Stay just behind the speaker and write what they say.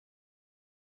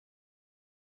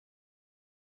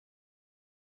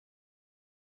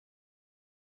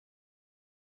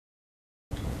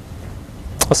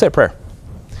Let's say a prayer.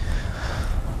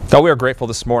 God, we are grateful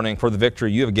this morning for the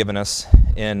victory you have given us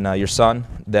in your Son,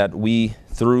 that we,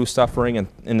 through suffering and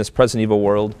in this present evil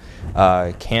world,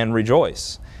 can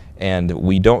rejoice. And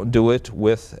we don't do it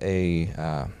with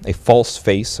a false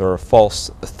face or a false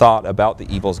thought about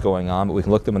the evils going on, but we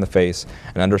can look them in the face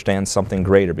and understand something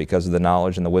greater because of the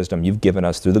knowledge and the wisdom you've given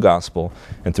us through the gospel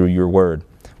and through your word.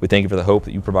 We thank you for the hope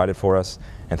that you provided for us,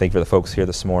 and thank you for the folks here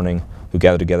this morning who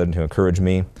gathered together to encourage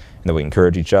me, and that we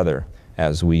encourage each other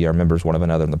as we are members one of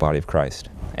another in the body of Christ.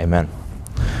 Amen.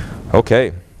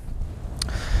 Okay.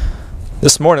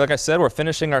 This morning, like I said, we're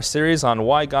finishing our series on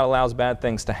why God allows bad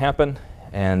things to happen.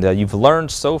 And you've learned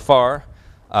so far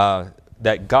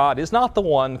that God is not the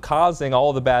one causing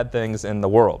all the bad things in the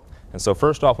world. And so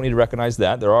first off, we need to recognize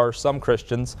that. There are some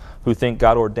Christians who think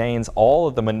God ordains all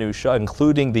of the minutiae,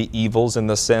 including the evils and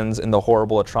the sins and the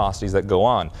horrible atrocities that go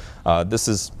on. This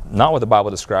is not what the Bible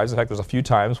describes. In fact, there's a few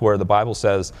times where the Bible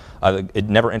says it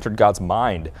never entered God's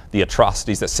mind, the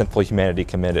atrocities that sinful humanity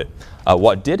committed.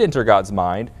 What did enter God's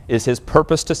mind is his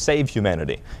purpose to save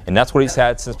humanity. And that's what he's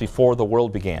had since before the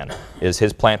world began, is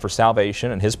his plan for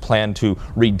salvation and his plan to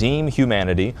redeem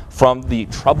humanity from the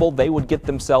trouble they would get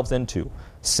themselves into.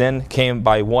 Sin came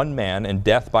by one man and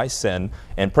death by sin,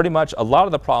 and pretty much a lot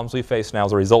of the problems we face now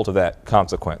is a result of that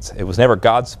consequence. It was never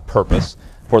God's purpose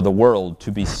for the world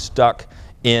to be stuck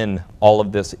in all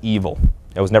of this evil.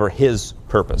 It was never his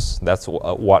purpose. That's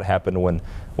what happened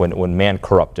when man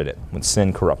corrupted it, when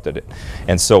sin corrupted it.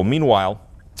 And so meanwhile,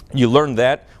 you learned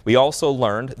that. We also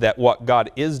learned that what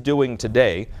God is doing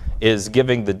today is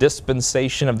giving the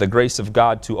dispensation of the grace of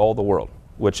God to all the world,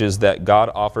 which is that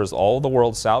God offers all the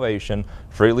world salvation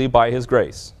freely by his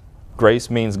grace. Grace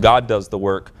means God does the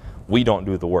work, we don't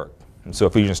do the work. And so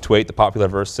Ephesians 2:8, the popular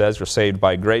verse says, you're saved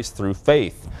by grace through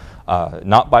faith,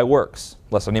 not by works,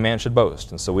 lest any man should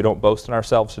boast. And so we don't boast in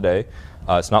ourselves today.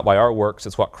 It's not by our works,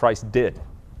 it's what Christ did.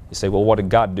 You say, well, what did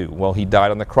God do? Well, he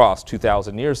died on the cross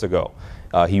 2,000 years ago.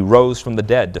 He rose from the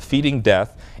dead, defeating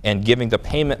death and giving the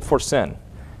payment for sin.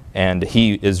 And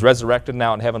he is resurrected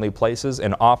now in heavenly places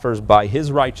and offers by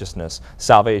his righteousness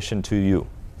salvation to you.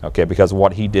 Okay, because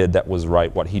what he did that was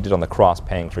right, what he did on the cross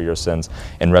paying for your sins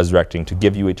and resurrecting to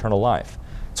give you eternal life.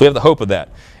 So we have the hope of that.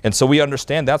 And so we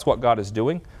understand that's what God is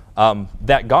doing.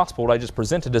 That gospel, what I just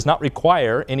presented, does not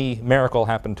require any miracle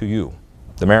happen to you.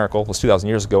 The miracle was 2,000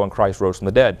 years ago when Christ rose from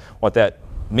the dead. What that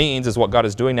means is what God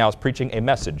is doing now is preaching a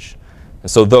message. And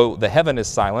so though the heaven is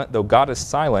silent, though God is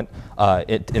silent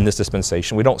in this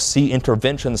dispensation, we don't see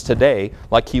interventions today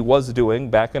like he was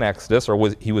doing back in Exodus,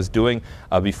 or he was doing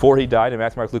before he died in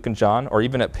Matthew, Mark, Luke, and John, or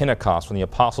even at Pentecost when the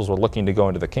apostles were looking to go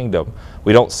into the kingdom.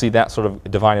 We don't see that sort of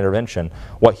divine intervention.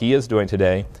 What he is doing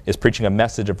today is preaching a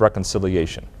message of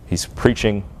reconciliation. He's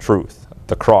preaching truth,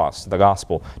 the cross, the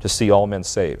gospel, to see all men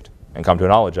saved and come to a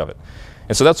knowledge of it.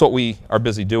 And so that's what we are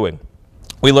busy doing.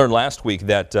 We learned last week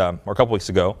that, or a couple weeks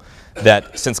ago,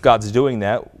 that since God's doing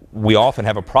that, we often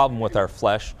have a problem with our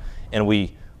flesh, and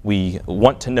we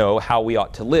want to know how we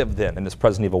ought to live then in this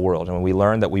present evil world. And we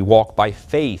learned that we walk by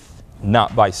faith,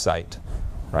 not by sight.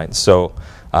 Right? So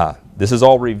this is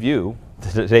all review.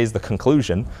 Today's the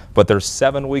conclusion, but there's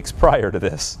 7 weeks prior to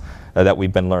this that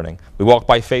we've been learning. We walk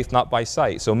by faith, not by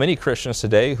sight. So many Christians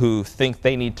today who think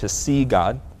they need to see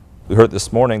God, we heard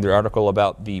this morning the article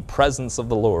about the presence of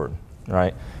the Lord,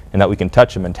 right? And that we can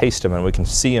touch him and taste him and we can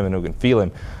see him and we can feel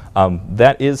him.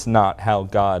 That is not how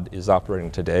God is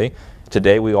operating today.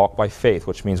 Today we walk by faith,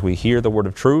 which means we hear the word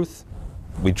of truth,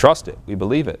 we trust it, we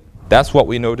believe it. That's what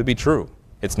we know to be true.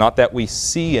 It's not that we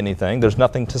see anything, there's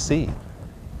nothing to see.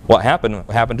 What happened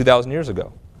 2,000 years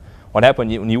ago. What happened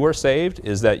when you were saved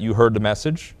is that you heard the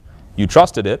message, you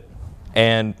trusted it,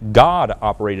 and God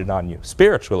operated on you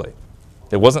spiritually.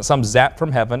 It wasn't some zap from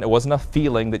heaven. It wasn't a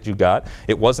feeling that you got.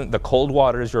 It wasn't the cold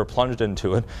water as you were plunged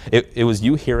into it. It was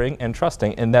you hearing and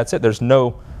trusting, and that's it. There's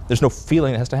no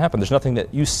feeling that has to happen. There's nothing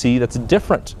that you see that's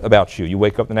different about you. You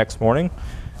wake up the next morning,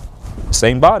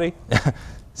 same body,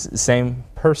 same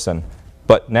person,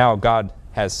 but now God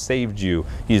has saved you.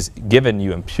 He's given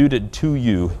you, imputed to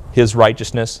you, his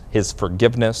righteousness, his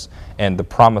forgiveness, and the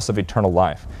promise of eternal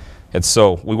life. And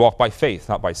so we walk by faith,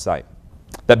 not by sight.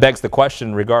 That begs the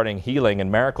question regarding healing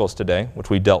and miracles today, which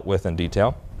we dealt with in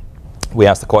detail. We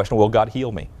asked the question, will God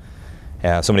heal me?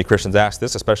 So many Christians ask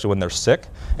this, especially when they're sick.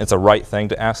 It's a right thing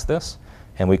to ask this.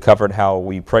 And we covered how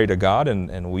we pray to God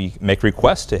and we make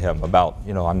requests to him about,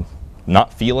 I'm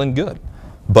not feeling good.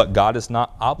 But God is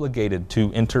not obligated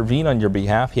to intervene on your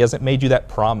behalf. He hasn't made you that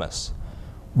promise.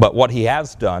 But what he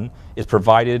has done is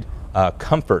provided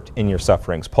comfort in your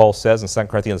sufferings. Paul says in 2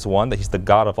 Corinthians 1 that he's the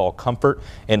God of all comfort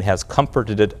and has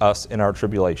comforted us in our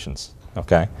tribulations.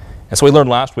 Okay? And so we learned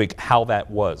last week how that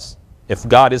was. If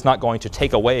God is not going to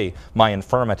take away my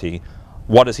infirmity,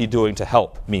 what is he doing to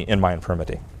help me in my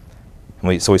infirmity?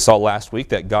 And so we saw last week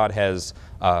that God has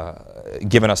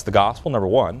given us the gospel, number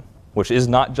one, which is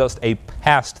not just a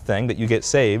past thing that you get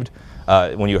saved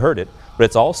when you heard it, but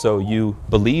it's also you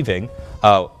believing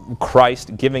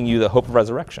Christ giving you the hope of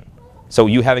resurrection. So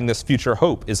you having this future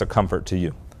hope is a comfort to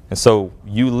you. And so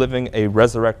you living a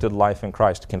resurrected life in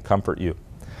Christ can comfort you.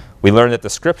 We learned that the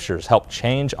Scriptures help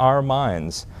change our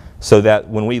minds so that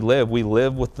when we live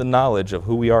with the knowledge of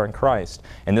who we are in Christ.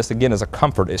 And this, again, is a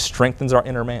comfort. It strengthens our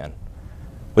inner man.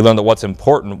 We learned that what's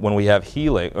important when we have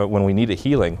healing, or when we need a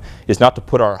healing, is not to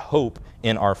put our hope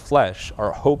in our flesh,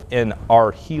 our hope in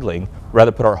our healing,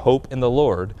 rather put our hope in the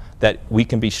Lord, that we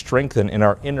can be strengthened in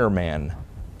our inner man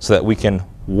so that we can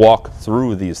walk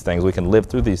through these things, we can live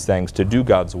through these things to do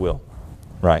God's will,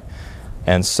 right?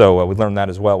 And so we learned that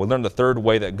as well. We learned the third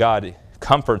way that God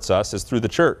comforts us is through the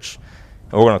church.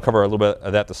 And we're going to cover a little bit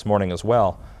of that this morning as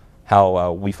well,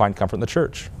 how we find comfort in the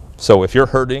church. So if you're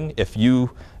hurting, if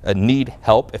you need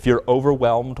help, if you're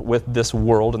overwhelmed with this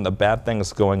world and the bad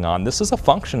things going on, this is a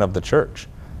function of the church,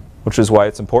 which is why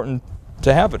it's important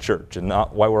to have a church and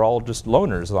not why we're all just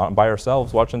loners by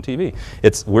ourselves watching TV.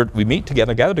 We meet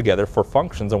together, gather together for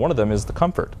functions, and one of them is the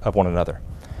comfort of one another.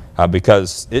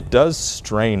 Because it does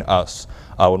strain us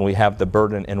when we have the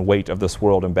burden and weight of this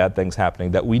world and bad things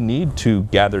happening, that we need to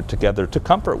gather together to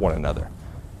comfort one another.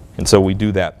 And so we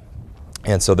do that.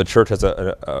 And so the church has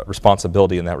a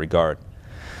responsibility in that regard.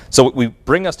 So we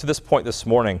bring us to this point this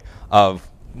morning of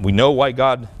we know why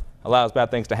God allows bad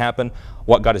things to happen,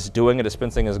 what God is doing in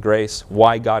dispensing His grace,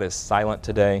 why God is silent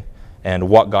today, and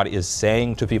what God is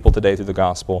saying to people today through the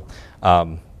gospel.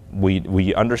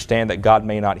 We understand that God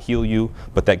may not heal you,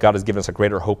 but that God has given us a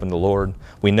greater hope in the Lord.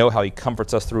 We know how He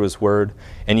comforts us through His word.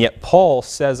 And yet Paul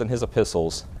says in his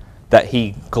epistles that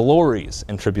he glories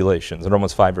in tribulations. In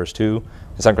Romans 5 verse 2,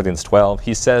 in 2 Corinthians 12,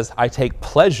 he says, I take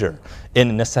pleasure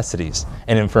in necessities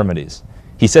and infirmities.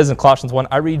 He says in Colossians 1,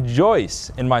 I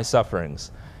rejoice in my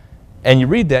sufferings. And you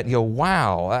read that and you go,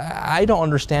 wow, I don't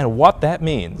understand what that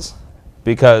means.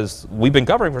 Because we've been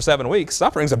covering for 7 weeks,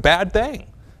 suffering's a bad thing.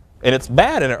 And it's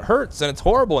bad and it hurts and it's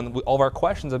horrible. And all of our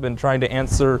questions have been trying to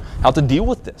answer how to deal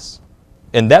with this.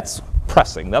 And that's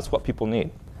pressing. That's what people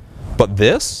need. But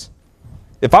this,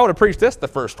 if I would have preached this the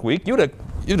first week, you'd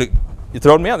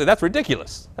thrown me out there. That's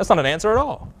ridiculous. That's not an answer at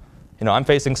all. I'm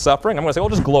facing suffering. I'm going to say, well,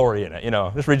 just glory in it.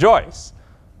 Just rejoice.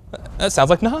 That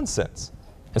sounds like nonsense.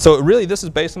 And so really this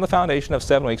is based on the foundation of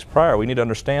 7 weeks prior. We need to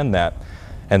understand that.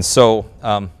 And so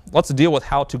let's deal with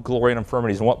how to glory in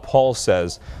infirmities and what Paul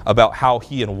says about how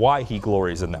he and why he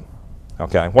glories in them.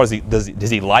 Okay, what does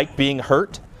he like being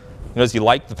hurt? Does he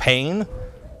like the pain?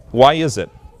 Why is it?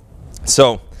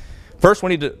 So first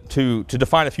we need to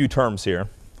define a few terms here.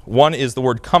 One is the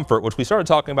word comfort, which we started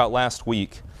talking about last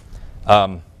week,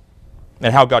 and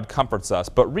how God comforts us.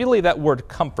 But really that word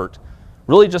comfort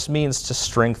really just means to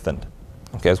strengthen.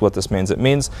 Okay, is what this means. It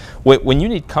means when you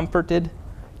need comforted,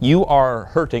 you are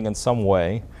hurting in some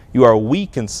way, you are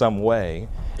weak in some way,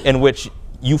 in which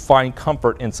you find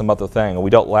comfort in some other thing. And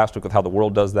we dealt last week with how the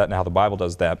world does that and how the Bible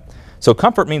does that. So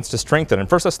comfort means to strengthen. In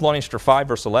 1 Thessalonians 5,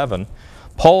 verse 11,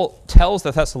 Paul tells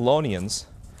the Thessalonians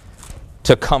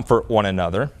to comfort one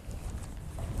another.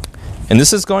 And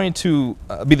this is going to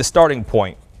be the starting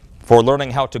point for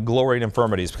learning how to glory in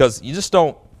infirmities, because you just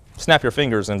don't snap your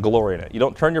fingers and glory in it. You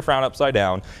don't turn your frown upside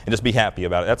down and just be happy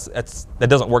about it. That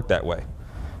doesn't work that way.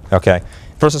 Okay,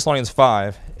 1 Thessalonians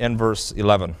 5 and verse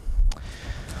 11.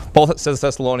 Paul says to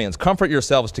Thessalonians, comfort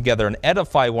yourselves together and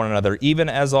edify one another, even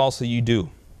as also you do.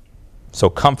 So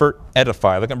comfort,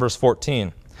 edify. Look at verse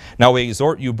 14. Now we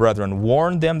exhort you, brethren,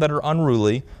 warn them that are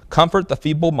unruly, comfort the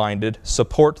feeble-minded,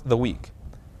 support the weak.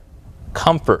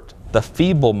 Comfort the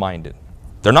feeble-minded.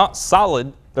 They're not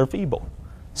solid, they're feeble.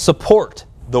 Support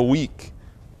the weak.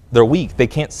 They're weak. They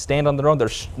can't stand on their own.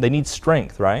 They need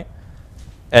strength, right?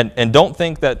 And don't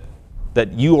think that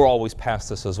you are always past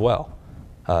this as well.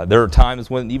 There are times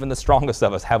when even the strongest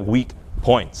of us have weak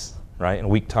points, right, and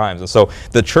weak times. And so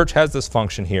the church has this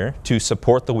function here to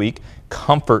support the weak,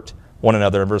 comfort one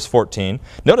another in verse 14.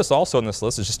 Notice also in this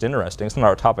list, it's just interesting, it's not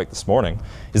our topic this morning,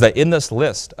 is that in this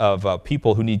list of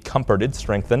people who need comforted,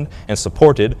 strengthened, and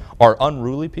supported are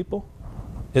unruly people.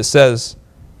 It says,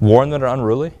 warn that are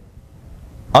unruly.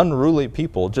 Unruly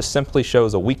people just simply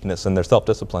shows a weakness in their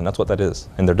self-discipline. That's what that is,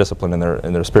 in their discipline, in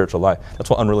their spiritual life. That's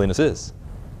what unruliness is.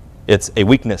 It's a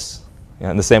weakness.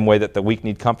 In the same way that the weak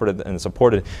need comforted and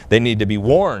supported, they need to be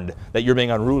warned that you're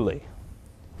being unruly.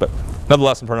 But another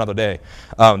lesson for another day.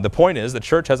 The point is the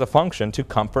church has a function to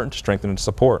comfort and to strengthen and to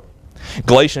support.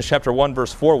 Galatians chapter 1,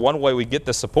 verse 4, one way we get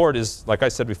this support is, like I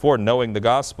said before, knowing the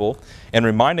gospel and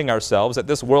reminding ourselves that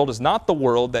this world is not the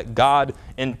world that God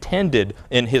intended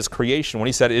in his creation when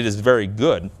he said it is very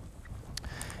good.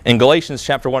 In Galatians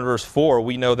chapter 1, verse 4,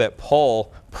 we know that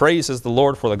Paul praises the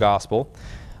Lord for the gospel,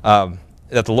 that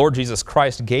the Lord Jesus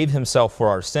Christ gave himself for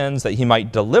our sins that he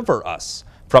might deliver us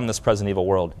from this present evil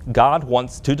world. God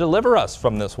wants to deliver us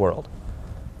from this world.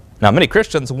 Now, many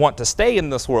Christians want to stay in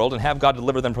this world and have God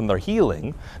deliver them from their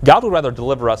healing. God would rather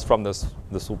deliver us from this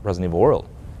present evil world.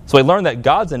 So we learn that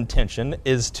God's intention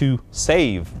is to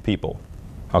save people.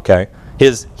 Okay?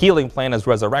 His healing plan is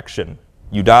resurrection.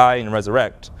 You die and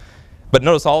resurrect. But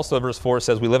notice also verse 4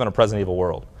 says we live in a present evil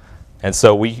world. And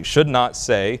so we should not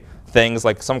say things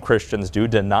like some Christians do,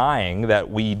 denying that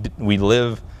we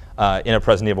live in a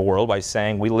present evil world by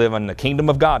saying we live in the kingdom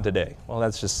of God today. Well,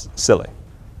 that's just silly.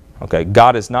 Okay,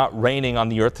 God is not reigning on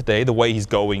the earth today the way he's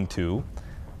going to.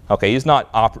 Okay, he's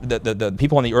not the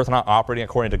people on the earth are not operating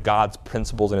according to God's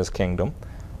principles in his kingdom.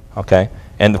 Okay,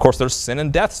 and of course there's sin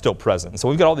and death still present. So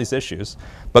we've got all these issues.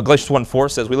 But Galatians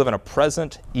 1:4 says we live in a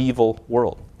present evil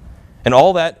world. And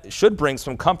all that should bring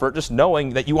some comfort just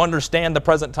knowing that you understand the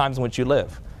present times in which you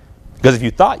live. Because if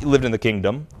you thought you lived in the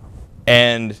kingdom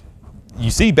and you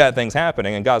see bad things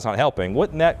happening and God's not helping,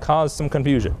 wouldn't that cause some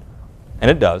confusion? And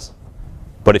it does.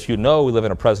 But if you know we live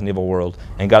in a present evil world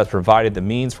and God has provided the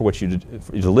means for which you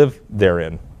to live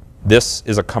therein, this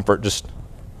is a comfort, just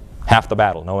half the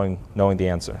battle, knowing the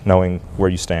answer, knowing where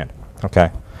you stand.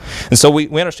 Okay? And so we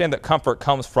understand that comfort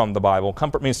comes from the Bible.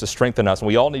 Comfort means to strengthen us, and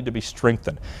we all need to be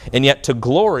strengthened. And yet to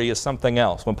glory is something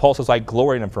else. When Paul says, I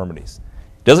glory in infirmities,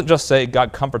 he doesn't just say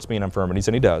God comforts me in infirmities,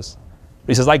 and he does. But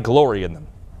he says, I glory in them.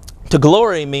 To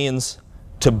glory means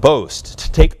to boast,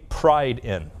 to take pride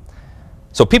in.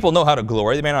 So people know how to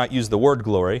glory. They may not use the word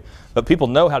glory, but people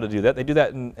know how to do that. They do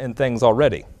that in things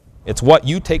already. It's what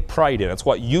you take pride in. It's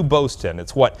what you boast in.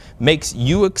 It's what makes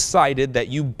you excited that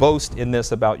you boast in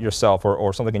this about yourself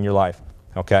or something in your life.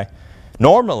 Okay?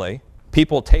 Normally,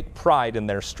 people take pride in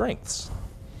their strengths,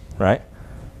 right?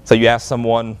 So you ask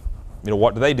someone,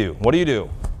 what do they do? What do you do?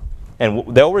 And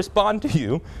they'll respond to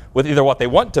you with either what they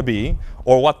want to be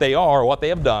or what they are or what they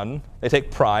have done. They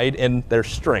take pride in their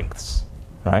strengths,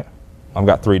 right? I've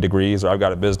got 3 degrees, or I've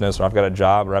got a business, or I've got a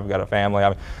job, or I've got a family.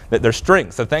 Their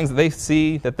strengths, the things that they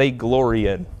see that they glory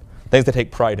in, things they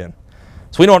take pride in.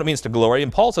 So we know what it means to glory.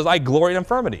 And Paul says, I glory in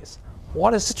infirmities.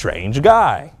 What a strange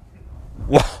guy.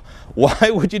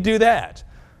 Why would you do that?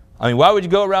 I mean, why would you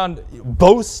go around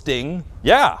boasting,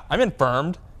 yeah, I'm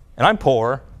infirmed, and I'm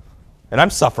poor, and I'm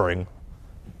suffering?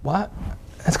 What?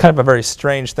 That's kind of a very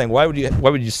strange thing. Why would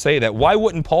you say that? Why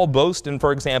wouldn't Paul boast in,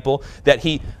 for example, that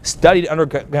he studied under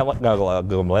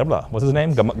what's his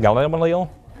name?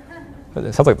 Gamaliel?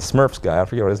 It sounds like the Smurfs guy. I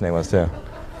forget what his name was too.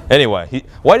 Anyway,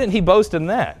 why didn't he boast in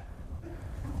that?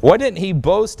 Why didn't he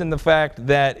boast in the fact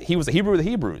that he was a Hebrew of the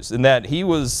Hebrews and that he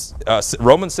was a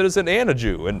Roman citizen and a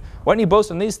Jew? And why didn't he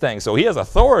boast in these things? So he has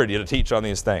authority to teach on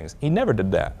these things. He never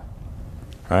did that.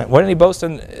 All right? Why didn't he boast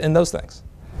in those things?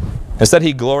 Instead,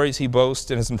 he glories, he boasts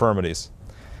in his infirmities.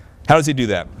 How does he do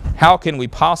that? How can we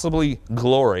possibly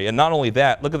glory? And not only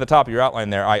that, look at the top of your outline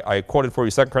there. I quoted for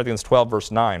you 2 Corinthians 12, verse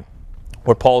 9,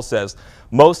 where Paul says,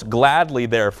 most gladly,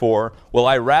 therefore, will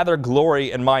I rather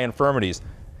glory in my infirmities.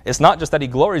 It's not just that he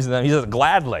glories in them. He says,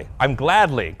 gladly. I'm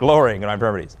gladly glorying in my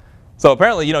infirmities. So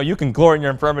apparently, you can glory in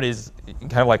your infirmities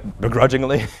kind of like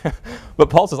begrudgingly.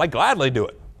 But Paul says, I gladly do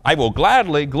it. I will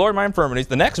gladly glory in my infirmities.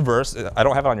 The next verse, I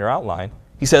don't have it on your outline.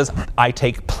 He says, I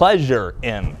take pleasure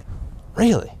in.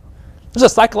 Really? There's a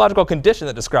psychological condition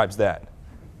that describes that.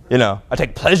 I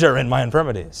take pleasure in my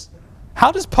infirmities.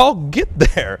 How does Paul get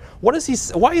there? Why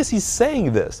is he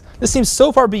saying this? This seems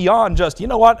so far beyond just, you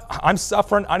know what, I'm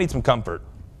suffering, I need some comfort.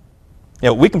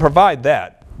 We can provide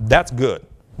that. That's good.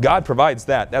 God provides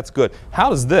that. That's good. How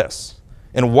does this?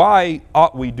 And why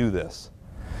ought we do this?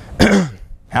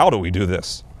 How do we do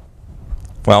this?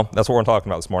 Well, that's what we're talking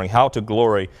about this morning, how to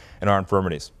glory in our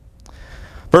infirmities.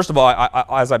 First of all,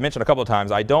 as I mentioned a couple of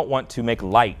times, I don't want to make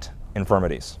light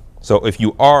infirmities. So if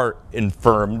you are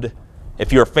infirmed,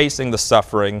 if you're facing the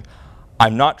suffering,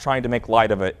 I'm not trying to make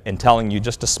light of it and telling you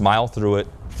just to smile through it,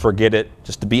 forget it,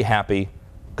 just to be happy,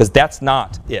 because that's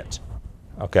not it.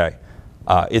 Okay?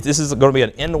 This is going to be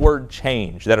an inward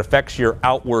change that affects your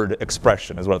outward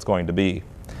expression is what it's going to be.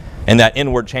 And that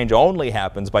inward change only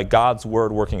happens by God's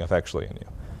word working effectually in you.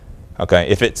 Okay?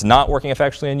 If it's not working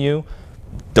effectually in you,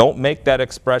 don't make that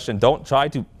expression. Don't try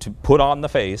to put on the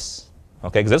face.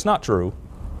 Okay? Because it's not true.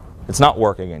 It's not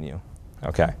working in you.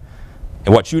 Okay?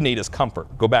 And what you need is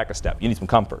comfort. Go back a step. You need some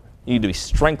comfort. You need to be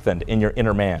strengthened in your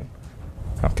inner man.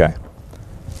 Okay?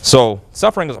 So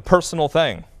suffering is a personal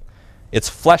thing. It's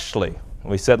fleshly.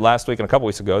 We said last week and a couple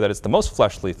weeks ago that it's the most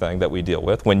fleshly thing that we deal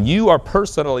with. When you are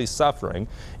personally suffering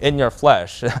in your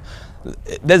flesh,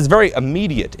 that's very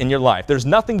immediate in your life. There's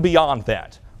nothing beyond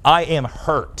that. I am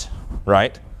hurt,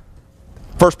 right?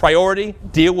 First priority,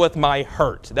 deal with my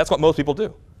hurt. That's what most people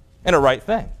do. And a right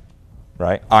thing,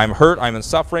 right? I'm hurt, I'm in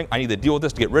suffering, I need to deal with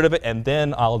this to get rid of it, and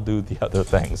then I'll do the other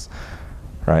things,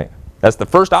 right? That's the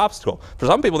first obstacle. For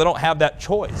some people, they don't have that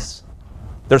choice.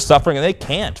 They're suffering and they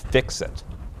can't fix it.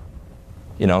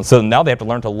 So now they have to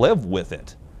learn to live with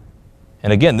it.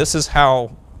 And again, this is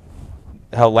how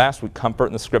last week comfort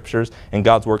in the Scriptures and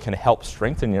God's Word can help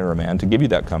strengthen your inner man to give you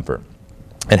that comfort.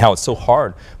 And how it's so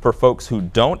hard for folks who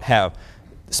don't have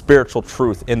spiritual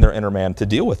truth in their inner man to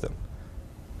deal with them.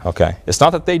 Okay? It's not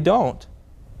that they don't,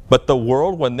 but the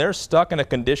world, when they're stuck in a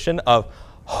condition of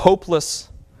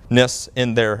hopelessness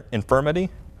in their infirmity,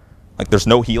 like there's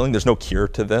no healing, there's no cure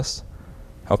to this,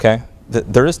 okay?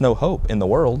 There is no hope in the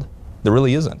world. There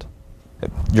really isn't.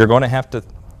 You're going to have to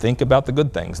think about the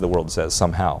good things, the world says,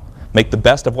 somehow. Make the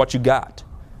best of what you got,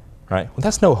 right? Well,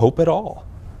 that's no hope at all.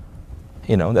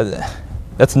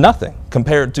 That's nothing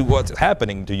compared to what's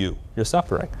happening to you. You're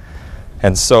suffering.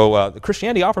 And so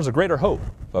Christianity offers a greater hope,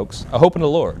 folks. A hope in the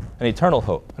Lord, an eternal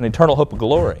hope of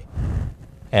glory.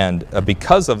 And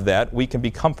because of that, we can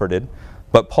be comforted.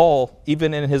 But Paul,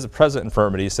 even in his present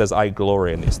infirmity, says, I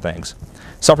glory in these things.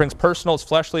 Suffering's personal, it's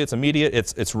fleshly, it's immediate,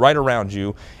 it's right around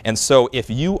you. And so if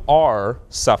you are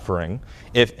suffering,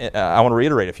 I want to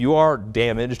reiterate, if you are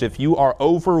damaged, if you are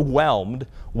overwhelmed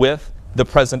with the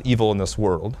present evil in this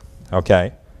world,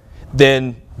 okay,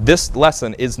 then this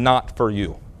lesson is not for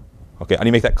you. Okay, I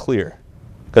need to make that clear.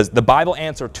 Because the Bible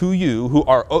answer to you who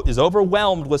is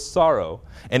overwhelmed with sorrow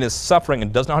and is suffering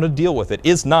and doesn't know how to deal with it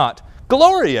is not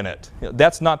glory in it.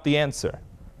 That's not the answer.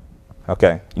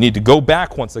 Okay, you need to go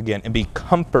back once again and be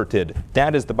comforted.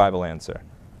 That is the Bible answer.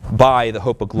 By the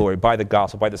hope of glory, by the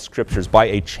gospel, by the Scriptures, by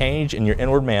a change in your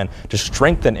inward man to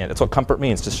strengthen it. That's what comfort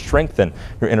means, to strengthen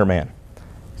your inner man.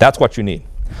 That's what you need.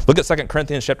 Look at 2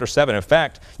 Corinthians chapter 7. In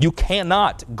fact, you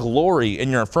cannot glory in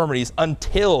your infirmities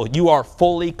until you are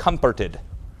fully comforted.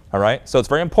 All right? So it's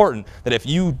very important that if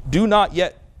you do not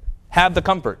yet have the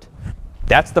comfort,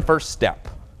 that's the first step.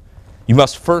 You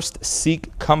must first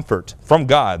seek comfort from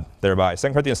God thereby. 2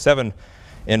 Corinthians 7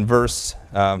 in verse,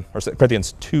 or 2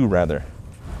 Corinthians 2 rather.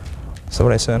 Is that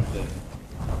what I said?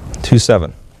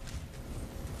 2:7.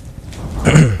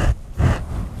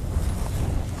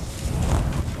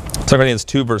 2 Corinthians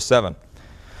 2 verse 7.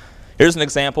 Here's an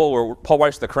example where Paul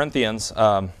writes to the Corinthians.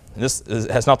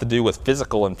 Has not to do with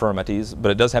physical infirmities, but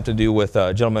it does have to do with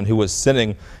a gentleman who was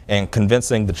sinning and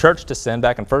convincing the church to sin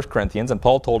back in 1 Corinthians. And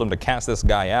Paul told him to cast this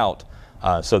guy out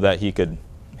so that he could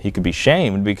be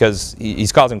shamed because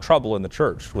he's causing trouble in the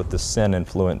church with this sin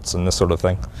influence and this sort of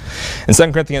thing. In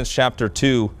 2 Corinthians chapter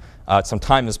 2, some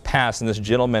time has passed and this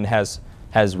gentleman has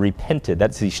repented.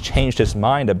 He's changed his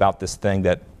mind about this thing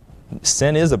that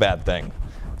sin is a bad thing.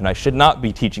 And I should not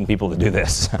be teaching people to do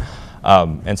this.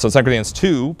 And so in 2 Corinthians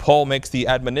 2, Paul makes the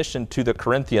admonition to the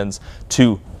Corinthians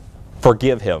to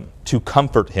forgive him, to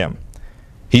comfort him.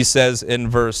 He says in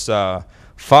verse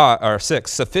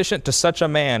 6, sufficient to such a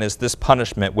man is this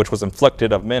punishment which was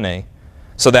inflicted of many,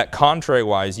 so that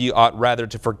contrariwise ye ought rather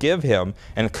to forgive him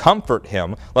and comfort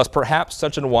him, lest perhaps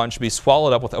such an one should be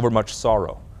swallowed up with overmuch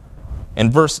sorrow.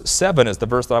 And verse 7 is the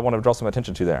verse that I want to draw some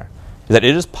attention to there, is that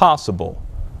it is possible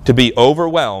to be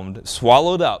overwhelmed,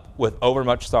 swallowed up with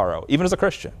overmuch sorrow, even as a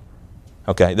Christian.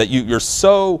 Okay, that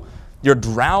you're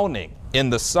drowning in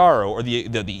the sorrow or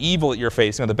the evil that you're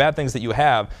facing or the bad things that you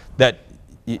have, that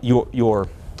you're,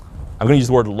 I'm going to use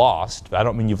the word lost, but I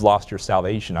don't mean you've lost your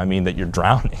salvation. I mean that you're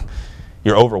drowning.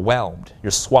 You're overwhelmed.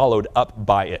 You're swallowed up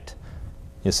by it.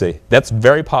 You see, that's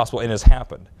very possible and has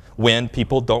happened when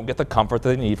people don't get the comfort that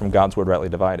they need from God's word rightly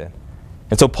divided.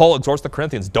 And so Paul exhorts the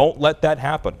Corinthians, don't let that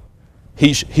happen.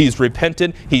 He's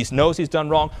repented. He knows he's done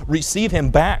wrong. Receive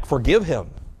him back. Forgive him.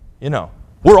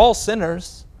 We're all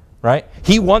sinners, right?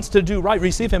 He wants to do right.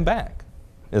 Receive him back.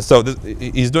 And so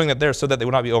he's doing that there so that they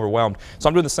will not be overwhelmed. So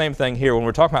I'm doing the same thing here. When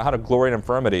we're talking about how to glory in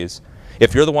infirmities,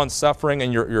 if you're the one suffering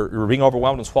and you're being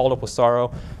overwhelmed and swallowed up with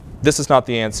sorrow, this is not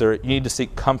the answer. You need to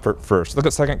seek comfort first. Look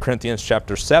at 2 Corinthians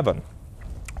chapter 7.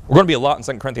 We're going to be a lot in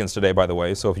 2 Corinthians today, by the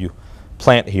way, so if you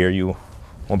plant here, you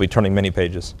won't be turning many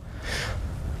pages.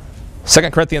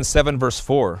 2 Corinthians 7 verse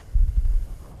 4.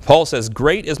 Paul says,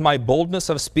 great is my boldness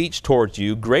of speech towards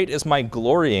you, great is my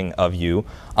glorying of you.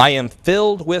 I am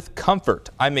filled with comfort.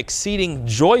 I'm exceeding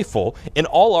joyful in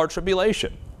all our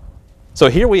tribulation. So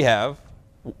here we have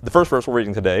the first verse we're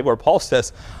reading today where Paul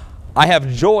says, I have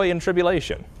joy in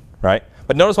tribulation, right?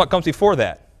 But notice what comes before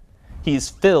that. He's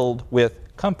filled with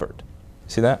comfort.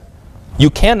 See that? You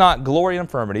cannot glory in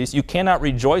infirmities, you cannot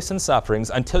rejoice in sufferings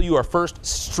until you are first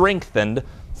strengthened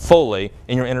fully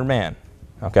in your inner man.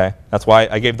 Okay? That's why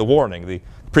I gave the warning, the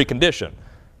precondition,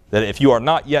 that if you are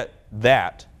not yet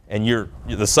that, and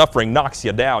the suffering knocks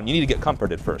you down, you need to get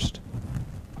comforted first.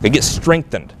 Okay, get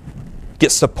strengthened,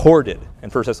 get supported in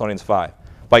 1 Thessalonians 5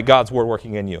 by God's word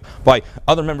working in you, by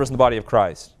other members in the body of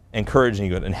Christ encouraging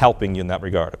you and helping you in that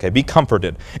regard. Okay, be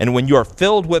comforted. And when you are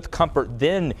filled with comfort,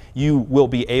 then you will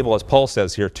be able, as Paul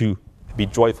says here, to be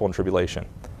joyful in tribulation.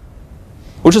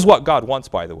 Which is what God wants,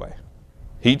 by the way.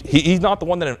 He's not the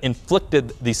one that inflicted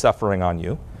the suffering on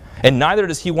you. And neither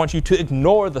does he want you to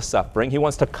ignore the suffering. He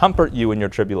wants to comfort you in your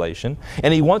tribulation.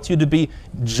 And he wants you to be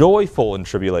joyful in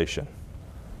tribulation.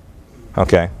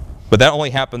 Okay? But that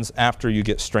only happens after you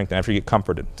get strengthened, after you get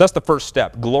comforted. So that's the first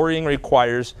step. Glorying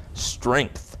requires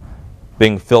strength,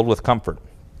 being filled with comfort.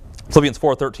 Philippians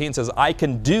 4:13 says, I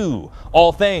can do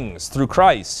all things through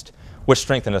Christ, which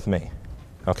strengtheneth me.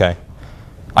 Okay?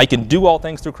 I can do all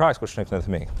things through Christ, which strengtheneth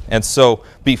me. And so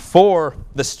before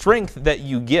the strength that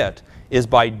you get is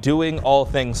by doing all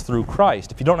things through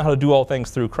Christ. If you don't know how to do all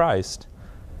things through Christ,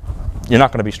 you're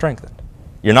not going to be strengthened.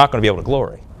 You're not going to be able to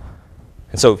glory.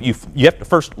 And so you have to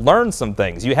first learn some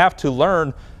things. You have to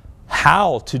learn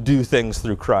how to do things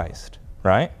through Christ,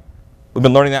 right? We've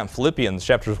been learning that in Philippians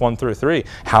chapters 1 through 3,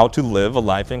 how to live a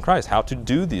life in Christ, how to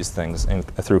do these things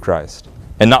through Christ,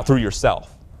 and not through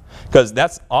yourself. Because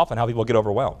that's often how people get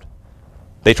overwhelmed.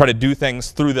 They try to do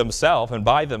things through themselves and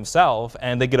by themselves,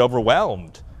 and they get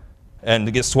overwhelmed and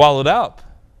they get swallowed up.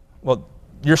 Well,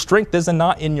 your strength is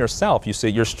not in yourself, you see.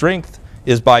 Your strength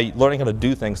is by learning how to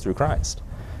do things through Christ.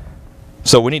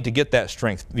 So we need to get that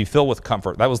strength, be filled with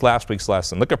comfort. That was last week's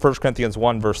lesson. Look at 1 Corinthians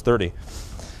 1, verse 30.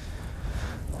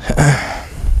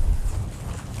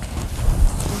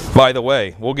 By the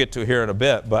way, we'll get to it here in a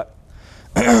bit, but,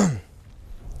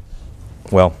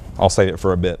 well, I'll save it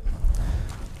for a bit.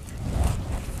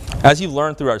 As you've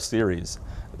learned through our series,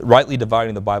 rightly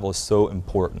dividing the Bible is so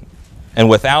important, and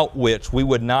without which we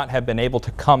would not have been able to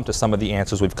come to some of the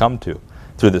answers we've come to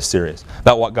through this series.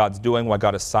 About what God's doing, why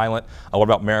God is silent, what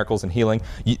about miracles and healing.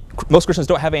 Most Christians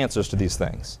don't have answers to these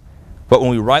things. But when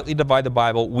we rightly divide the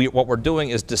Bible, what we're doing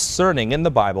is discerning in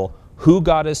the Bible who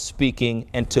God is speaking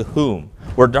and to whom.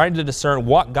 We're trying to discern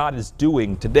what God is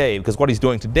doing today, because what he's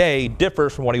doing today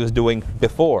differs from what he was doing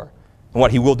before and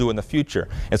what he will do in the future.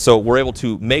 And so we're able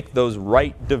to make those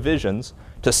right divisions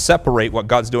to separate what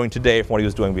God's doing today from what he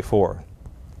was doing before.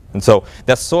 And so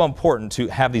that's so important to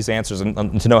have these answers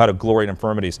and to know how to glory in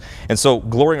infirmities. And so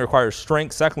glorying requires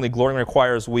strength. Secondly, glorying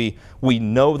requires we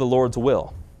know the Lord's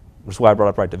will, which is why I brought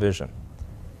up right division.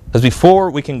 Because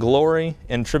before we can glory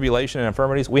in tribulation and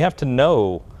infirmities, we have to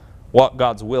know what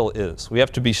God's will is. We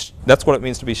have to be. That's what it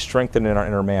means to be strengthened in our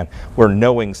inner man. We're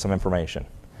knowing some information.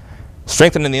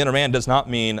 Strengthened in the inner man does not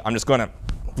mean I'm just going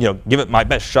to, give it my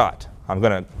best shot. I'm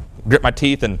going to grit my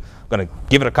teeth and I'm going to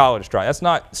give it a college try. That's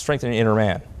not strengthening the inner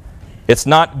man. It's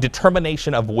not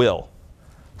determination of will.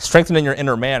 Strengthening your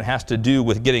inner man has to do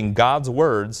with getting God's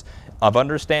words of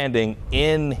understanding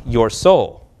in your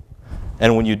soul.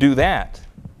 And when you do that,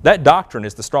 that doctrine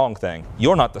is the strong thing.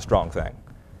 You're not the strong thing.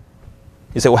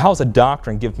 You say, well, how does a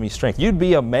doctrine give me strength? You'd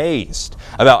be amazed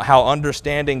about how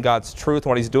understanding God's truth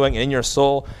and what he's doing in your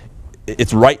soul,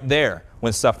 it's right there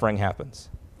when suffering happens.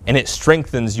 And it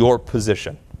strengthens your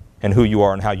position and who you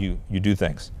are and how you do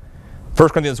things. 1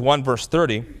 Corinthians 1, verse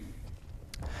 30,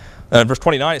 verse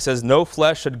 29, it says, no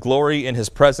flesh should glory in his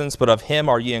presence, but of him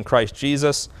are ye in Christ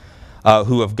Jesus,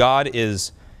 who of God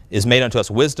is made unto us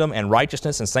wisdom and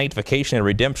righteousness and sanctification and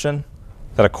redemption,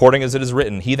 that according as it is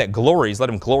written, he that glories, let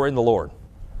him glory in the Lord.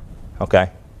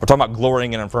 Okay? We're talking about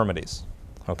glorying in infirmities.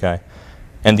 Okay?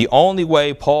 And the only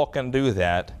way Paul can do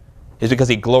that is because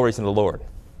he glories in the Lord.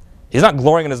 He's not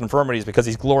glorying in his infirmities because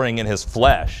he's glorying in his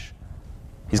flesh.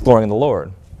 He's glorying in the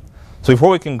Lord. So before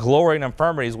we can glory in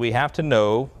infirmities, we have to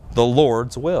know the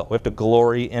Lord's will. We have to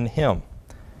glory in him.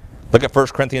 Look at 1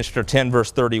 Corinthians chapter 10,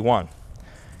 verse 31.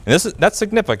 And that's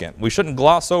significant. We shouldn't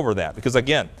gloss over that because,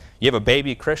 again, you have a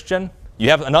baby Christian,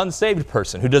 you have an unsaved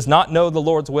person who does not know the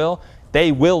Lord's will,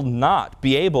 they will not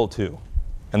be able to,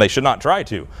 and they should not try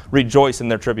to, rejoice in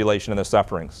their tribulation and their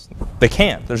sufferings. They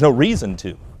can't. There's no reason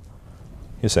to,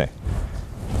 you see.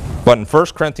 But in 1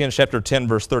 Corinthians chapter 10,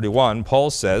 verse 31, Paul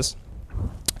says,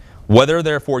 whether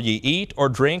therefore ye eat or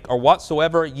drink or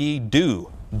whatsoever ye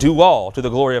do, do all to the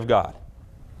glory of God.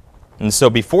 And so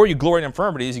before you glory in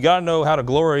infirmities, you got to know how to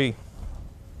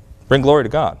bring glory to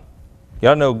God. You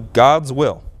got to know God's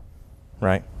will,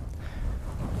 right?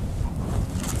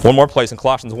 One more place in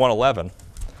Colossians 1:11.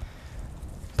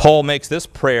 Paul makes this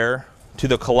prayer to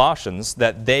the Colossians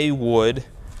that they would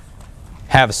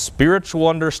have spiritual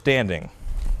understanding.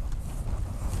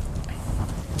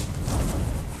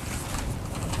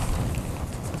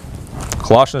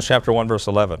 Colossians chapter 1, verse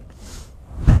 11.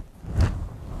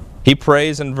 He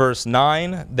prays in verse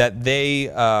 9 that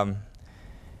they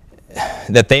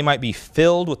might be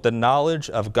filled with the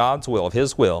knowledge of God's will, of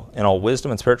His will, in all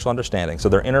wisdom and spiritual understanding. So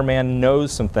their inner man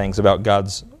knows some things about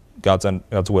God's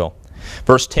will.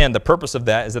 Verse 10, the purpose of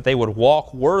that is that they would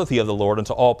walk worthy of the Lord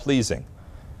unto all pleasing.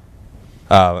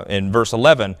 In verse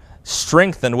 11,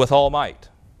 strengthened with all might.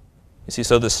 You see,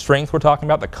 so the strength we're talking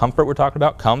about, the comfort we're talking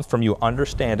about, comes from you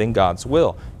understanding God's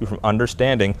will, from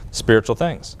understanding spiritual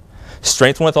things.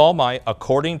 Strengthened with all might,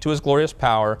 according to His glorious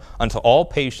power, unto all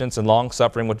patience and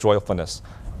long-suffering with joyfulness.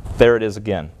 There it is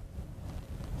again.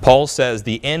 Paul says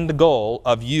the end goal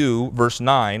of you, verse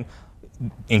 9,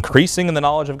 increasing in the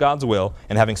knowledge of God's will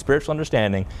and having spiritual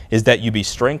understanding, is that you be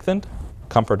strengthened,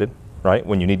 comforted, right,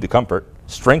 when you need the comfort,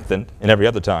 strengthened in every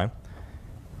other time,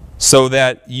 so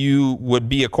that you would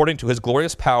be according to His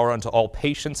glorious power unto all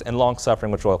patience and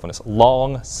long-suffering with joyfulness.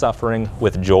 Long-suffering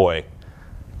with joy.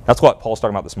 That's what Paul's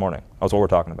talking about this morning. That's what we're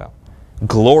talking about.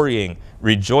 Glorying,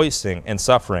 rejoicing, and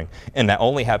suffering. And that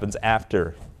only happens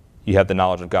after you have the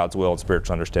knowledge of God's will and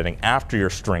spiritual understanding, after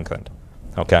you're strengthened.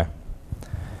 Okay?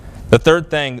 The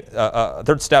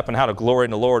third step in how to glory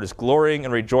in the Lord is glorying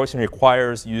and rejoicing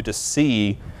requires you to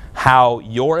see how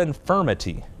your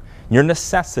infirmity, your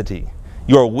necessity,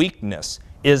 your weakness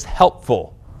is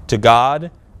helpful to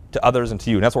God, to others, and to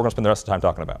you. And that's what we're going to spend the rest of the time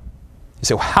talking about. You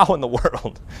say, well, how in the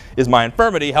world is my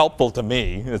infirmity helpful to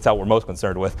me? That's how we're most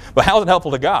concerned with. But how is it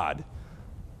helpful to God?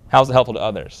 How is it helpful to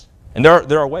others? And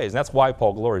there are ways, and that's why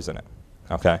Paul glories in it.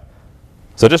 Okay?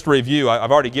 So just to review,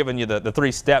 I've already given you the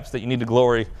 3 steps that you need to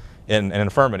glory in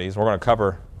infirmities. We're going to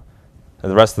cover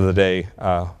the rest of the day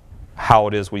how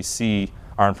it is we see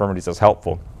our infirmities as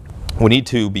helpful. We need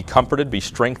to be comforted, be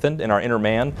strengthened in our inner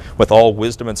man with all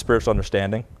wisdom and spiritual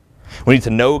understanding. We need to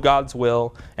know God's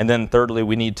will, and then thirdly,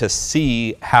 we need to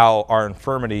see how our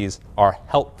infirmities are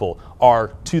helpful,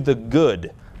 are to the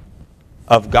good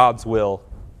of God's will,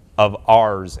 of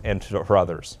ours, and for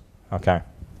others. Okay?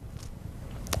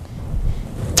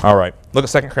 All right. Look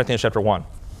at 2 Corinthians chapter 1.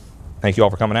 Thank you all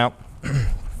for coming out.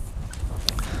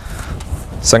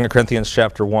 2 Corinthians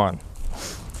chapter 1.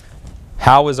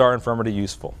 How is our infirmity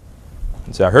useful?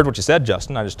 So I heard what you said,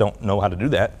 Justin. I just don't know how to do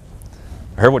that.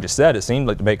 I heard what you said. It seemed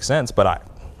like to make sense, but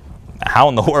how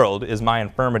in the world is my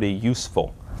infirmity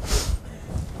useful?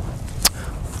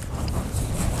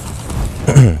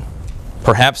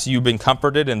 Perhaps you've been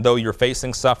comforted, and though you're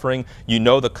facing suffering, you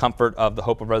know the comfort of the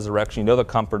hope of resurrection. You know the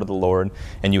comfort of the Lord,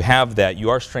 and you have that. You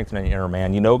are strengthened in your inner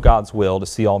man. You know God's will to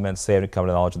see all men saved and come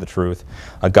to the knowledge of the truth.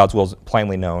 God's will is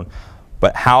plainly known.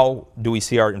 But how do we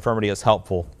see our infirmity as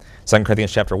helpful? 2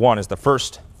 Corinthians chapter 1 is the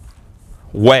first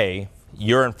way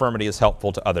your infirmity is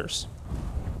helpful to others.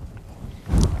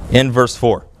 In verse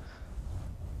 4,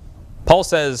 Paul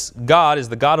says God is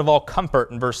the God of all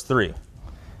comfort in verse 3.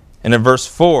 And in verse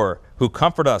 4, who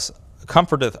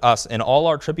comforteth us in all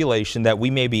our tribulation, that we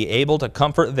may be able to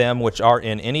comfort them which are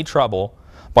in any trouble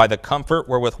by the comfort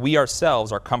wherewith we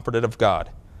ourselves are comforted of God.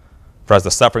 For as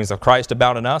the sufferings of Christ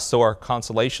abound in us, so our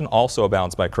consolation also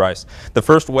abounds by Christ. The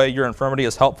first way your infirmity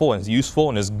is helpful and is useful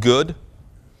and is good,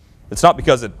 it's not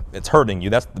because it's hurting you.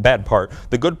 That's the bad part.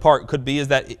 The good part could be is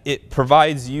that it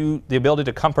provides you the ability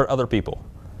to comfort other people.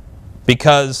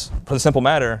 Because, for the simple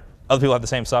matter, other people have the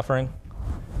same suffering.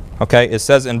 Okay, it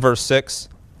says in verse 6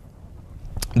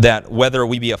 that whether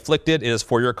we be afflicted, it is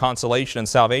for your consolation and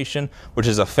salvation, which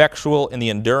is effectual in the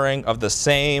enduring of the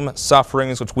same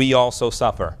sufferings which we also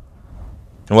suffer.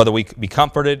 And whether we be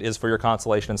comforted is for your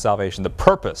consolation and salvation. The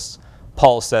purpose,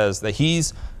 Paul says, that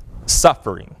he's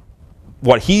suffering,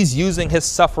 what he's using his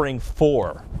suffering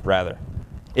for, rather,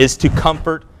 is to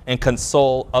comfort and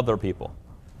console other people.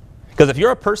 Because if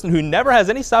you're a person who never has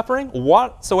any suffering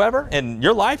whatsoever, and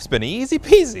your life's been easy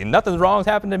peasy, nothing wrong has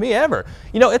happened to me ever,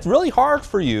 it's really hard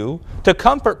for you to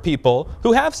comfort people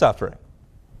who have suffering.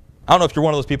 I don't know if you're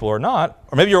one of those people or not,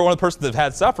 or maybe you're one of the persons that have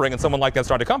had suffering and someone like that's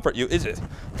trying to comfort you. It's just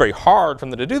very hard for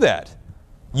them to do that.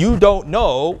 You don't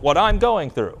know what I'm going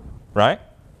through, right?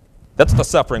 That's what the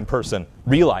suffering person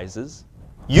realizes.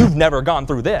 You've never gone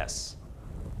through this.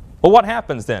 Well, what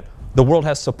happens then? The world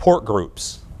has support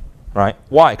groups. Right?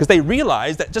 Why? Because they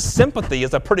realize that just sympathy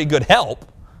is a pretty good help,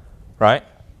 right?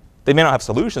 They may not have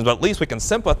solutions, but at least we can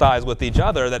sympathize with each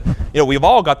other that, we've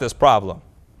all got this problem,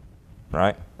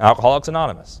 right? Alcoholics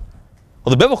Anonymous. Well,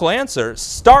 the biblical answer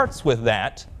starts with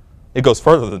that It goes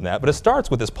further than that, but it starts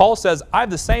with this. Paul says, I have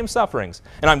the same sufferings,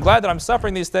 and I'm glad that I'm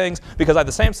suffering these things because I have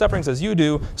the same sufferings as you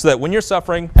do, so that when you're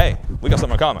suffering, hey, we got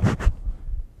something in common,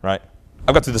 right?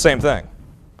 I've got through the same thing.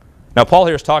 Now, Paul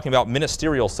here is talking about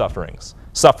ministerial sufferings,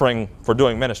 suffering for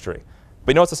doing ministry.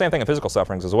 But you know, it's the same thing in physical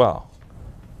sufferings as well.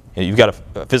 You've got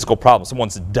a physical problem.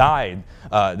 Someone's died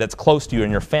that's close to you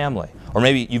in your family. Or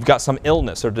maybe you've got some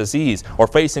illness or disease or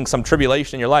facing some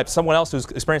tribulation in your life. Someone else who's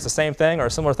experienced the same thing or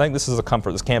a similar thing, this is a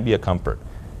comfort. This can be a comfort.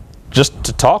 Just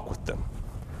to talk with them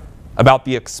about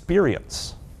the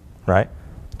experience, right?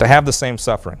 To have the same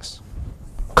sufferings.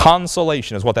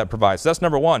 Consolation is what that provides. So that's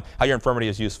number one, how your infirmity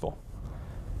is useful.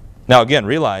 Now again,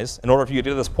 realize, in order for you to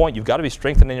get to this point, you've got to be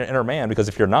strengthened in your inner man, because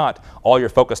if you're not, all you're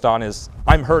focused on is,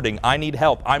 I'm hurting, I need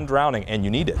help, I'm drowning, and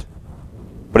you need it.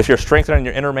 But if you're strengthened in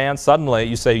your inner man, suddenly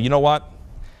you say, you know what?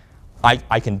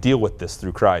 I can deal with this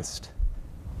through Christ.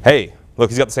 Hey, look,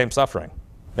 he's got the same suffering.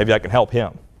 Maybe I can help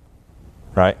him,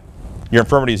 right? Your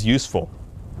infirmity is useful.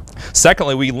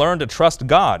 Secondly, we learn to trust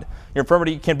God. Your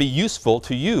infirmity can be useful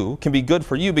to you, can be good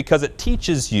for you, because it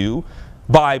teaches you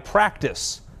by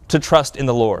practice to trust in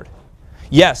the Lord.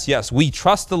 Yes, we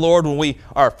trust the Lord when we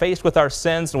are faced with our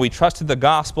sins, and we trusted the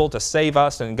gospel to save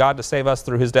us and God to save us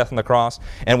through his death on the cross.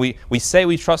 And we say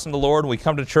we trust in the Lord, and we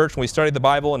come to church and we study the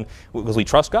Bible and because we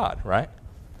trust God, right?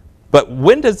 But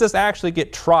when does this actually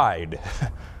get tried?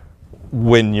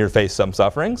 When you face some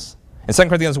sufferings. In 2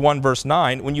 Corinthians 1 verse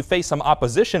 9, when you face some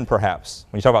opposition perhaps,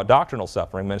 when you talk about doctrinal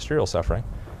suffering, ministerial suffering,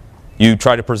 you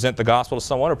try to present the gospel to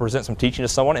someone or present some teaching to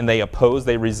someone and they oppose,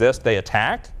 they resist, they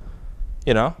attack,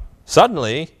 you know,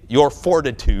 suddenly your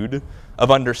fortitude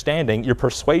of understanding, your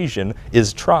persuasion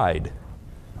is tried.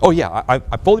 Oh yeah, I'm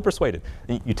fully persuaded.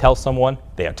 You tell someone,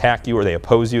 they attack you or they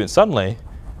oppose you, and suddenly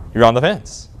you're on the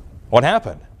fence. What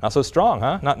happened? Not so strong,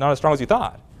 huh? Not as strong as you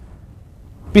thought.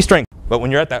 Be strengthened. But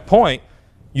when you're at that point,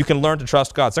 you can learn to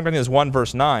trust God. 2 Corinthians 1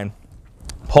 verse 9,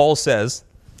 Paul says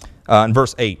in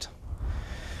verse 8,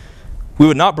 we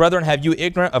would not, brethren, have you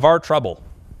ignorant of our trouble.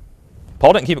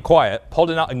 Paul didn't keep it quiet. Paul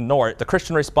did not ignore it. The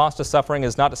Christian response to suffering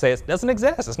is not to say it doesn't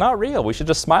exist. It's not real. We should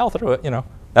just smile through it. You know,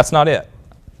 that's not it.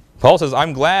 Paul says,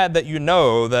 I'm glad that you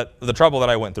know that the trouble that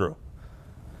I went through.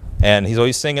 And he's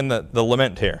always singing the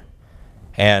lament here.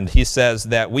 And he says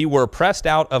that we were pressed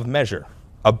out of measure,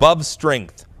 above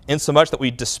strength, insomuch that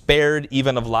we despaired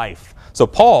even of life. So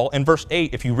Paul, in verse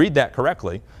 8, if you read that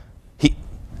correctly,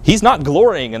 he's not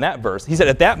glorying in that verse. He said,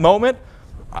 at that moment,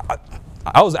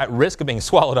 I was at risk of being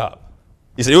swallowed up.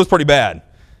 He said, it was pretty bad.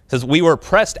 He says, we were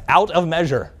pressed out of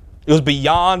measure. It was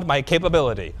beyond my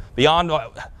capability, beyond,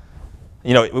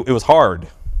 you know, it was hard,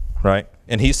 right?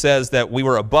 And he says that we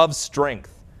were above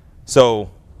strength.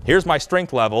 So here's my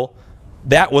strength level.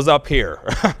 That was up here,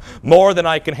 more than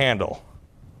I can handle,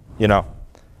 you know.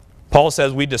 Paul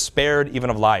says we despaired even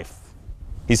of life.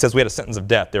 He says we had a sentence of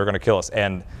death. They were going to kill us.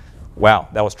 And wow,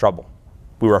 that was trouble.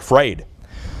 We were afraid.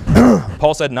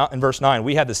 Paul said in verse 9,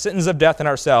 we had the sentence of death in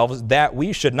ourselves, that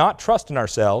we should not trust in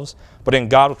ourselves, but in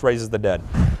God which raises the dead.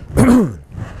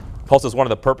 Paul says one of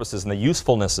the purposes and the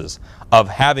usefulnesses of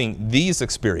having these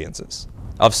experiences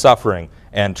of suffering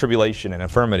and tribulation and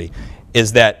infirmity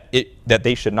is that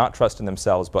they should not trust in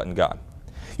themselves, but in God.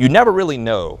 You never really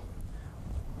know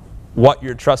what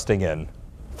you're trusting in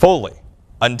fully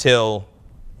until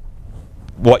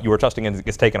what you were trusting in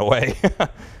gets taken away,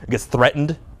 gets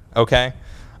threatened, okay?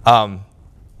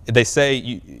 They say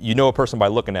you know a person by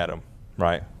looking at them,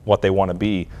 right? What they want to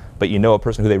be, but you know a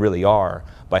person who they really are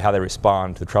by how they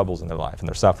respond to the troubles in their life and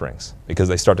their sufferings, because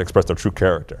they start to express their true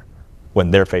character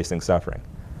when they're facing suffering.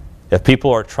 If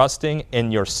people are trusting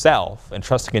in yourself and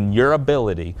trusting in your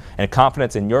ability and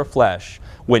confidence in your flesh,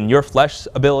 when your flesh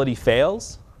ability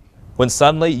fails, when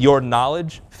suddenly your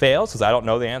knowledge fails, because I don't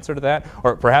know the answer to that,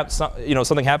 or perhaps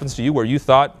something happens to you where you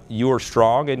thought you were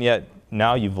strong and yet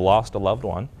now you've lost a loved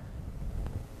one.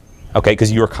 Okay,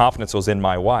 because your confidence was in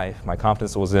my wife, my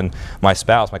confidence was in my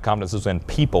spouse, my confidence was in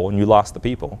people, and you lost the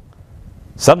people.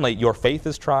 Suddenly your faith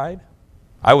is tried.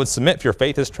 I would submit if your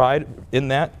faith is tried in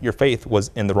that, your faith was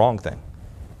in the wrong thing,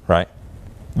 right?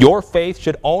 Your faith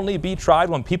should only be tried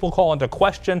when people call into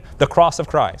question the cross of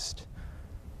Christ,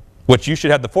 which you should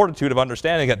have the fortitude of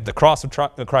understanding that the cross of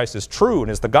Christ is true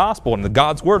and is the gospel, and the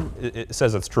God's word it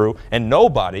says it's true, and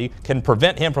nobody can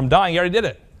prevent him from dying. He already did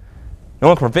it. No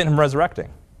one can prevent him from resurrecting,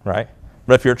 right?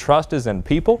 But if your trust is in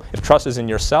people, if trust is in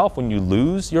yourself, when you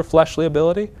lose your fleshly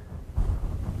ability,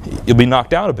 you'll be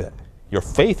knocked down a bit. Your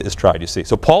faith is tried, you see.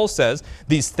 So Paul says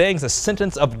these things, a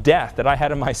sentence of death that I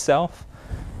had in myself,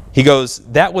 he goes,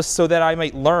 that was so that I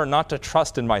might learn not to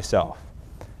trust in myself.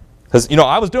 Because,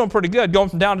 I was doing pretty good, going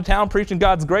from town to town, preaching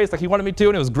God's grace like he wanted me to,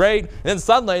 and it was great. And then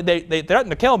suddenly they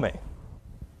threatened to kill me.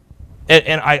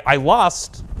 And I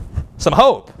lost some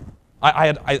hope.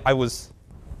 I was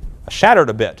shattered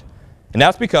a bit. And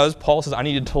that's because Paul says I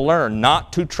needed to learn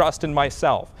not to trust in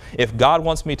myself. If God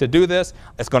wants me to do this,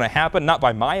 it's going to happen not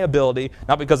by my ability,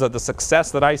 not because of the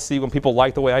success that I see when people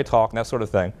like the way I talk and that sort of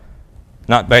thing,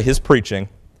 not by his preaching,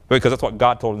 but because that's what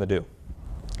God told him to do.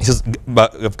 He says,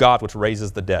 but of God which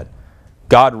raises the dead.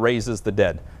 God raises the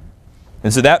dead.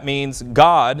 And so that means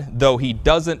God, though he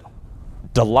doesn't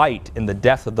delight in the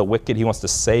death of the wicked, he wants to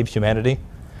save humanity.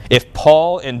 If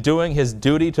Paul, in doing his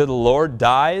duty to the Lord,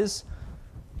 dies,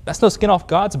 that's no skin off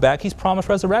God's back. He's promised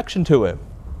resurrection to him.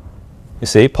 You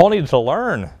see, Paul needed to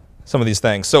learn some of these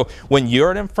things. So when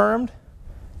you're infirmed,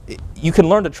 you can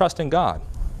learn to trust in God.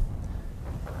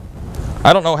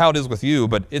 I don't know how it is with you,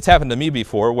 but it's happened to me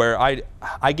before where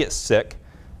I get sick.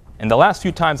 And the last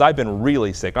few times I've been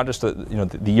really sick, not just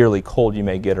the yearly cold you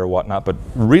may get or whatnot, but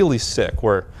really sick,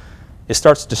 where it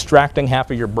starts distracting half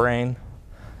of your brain.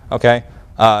 Okay,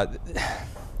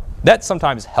 that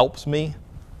sometimes helps me,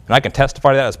 and I can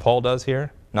testify to that as Paul does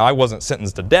here. Now I wasn't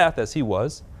sentenced to death as he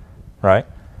was, right?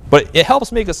 But it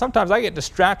helps me because sometimes I get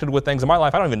distracted with things in my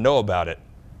life I don't even know about it.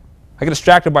 I get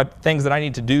distracted by things that I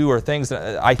need to do or things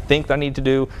that I think that I need to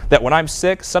do. That when I'm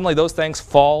sick, suddenly those things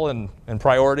fall in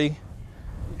priority.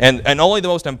 And only the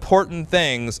most important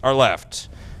things are left.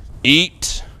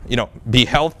 Eat, be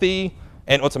healthy.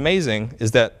 And what's amazing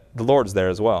is that the Lord's there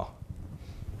as well.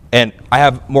 And I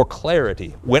have more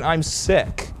clarity when I'm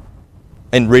sick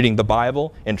and reading the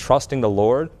Bible and trusting the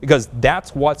Lord, because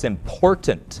that's what's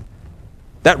important.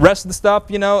 That rest of the stuff,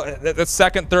 that's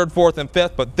second, third, fourth, and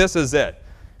fifth, but this is it.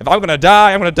 If I'm going to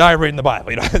die, I'm going to die reading the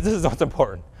Bible. This is what's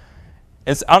important.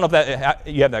 I don't know if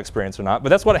you have that experience or not, but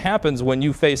that's what happens when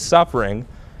you face suffering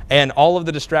and all of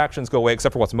the distractions go away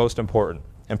except for what's most important.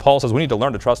 And Paul says we need to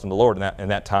learn to trust in the Lord in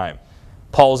that time.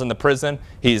 Paul's in the prison.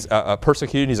 He's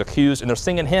persecuted. He's accused. And they're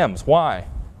singing hymns. Why?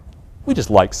 We just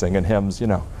like singing hymns,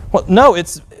 Well, no,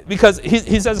 it's because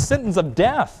he's at a sentence of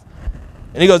death.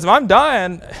 And he goes, if I'm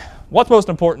dying, what's most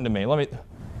important to me?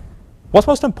 What's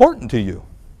most important to you?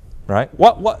 Right?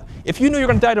 What? If you knew you were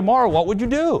going to die tomorrow, what would you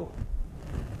do?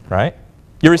 Right?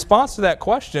 Your response to that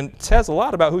question says a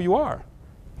lot about who you are,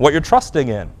 what you're trusting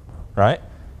in. Right?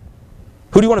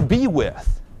 Who do you want to be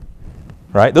with?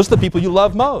 Right? Those are the people you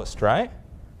love most, right?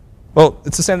 Well,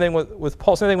 it's the same thing with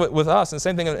Paul, same thing with us, and the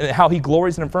same thing in how he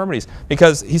glories in infirmities,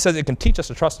 because he says it can teach us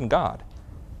to trust in God.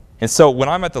 And so when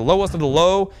I'm at the lowest of the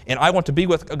low and I want to be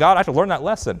with God, I have to learn that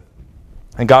lesson.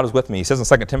 And God is with me. He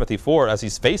says in 2 Timothy 4, as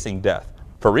he's facing death,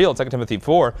 for real, in 2 Timothy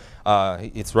 4,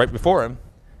 it's right before him.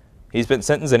 He's been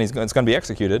sentenced and it's going to be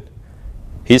executed.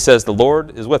 He says, the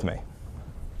Lord is with me.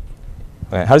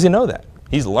 Okay, how does he know that?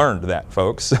 He's learned that,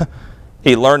 folks.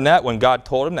 He learned that when God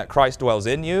told him that Christ dwells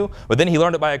in you, but then he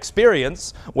learned it by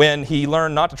experience when he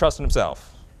learned not to trust in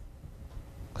himself.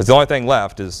 Because the only thing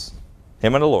left is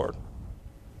him and the Lord.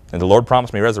 And the Lord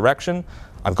promised me resurrection.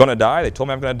 I'm going to die. They told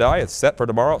me I'm going to die. It's set for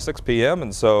tomorrow at 6 p.m.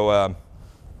 And so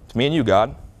it's me and you,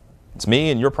 God. It's me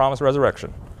and your promised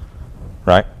resurrection.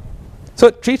 Right? So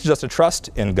it teaches us to trust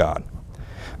in God.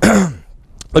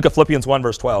 Look at Philippians 1,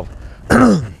 verse 12.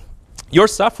 Your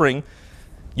suffering,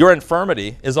 your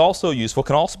infirmity is also useful,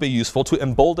 can also be useful to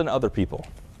embolden other people.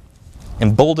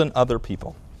 Embolden other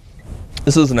people.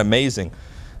 This is an amazing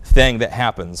thing that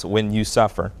happens when you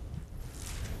suffer.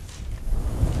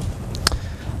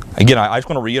 Again, I just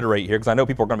want to reiterate here, because I know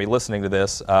people are going to be listening to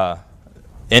this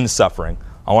in suffering.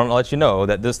 I want to let you know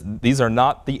that these are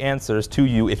not the answers to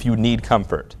you if you need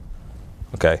comfort.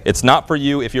 Okay? It's not for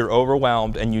you if you're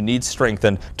overwhelmed and you need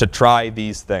strengthened to try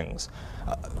these things.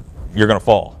 You're going to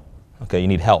fall. Okay, you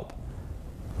need help.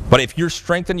 But if you're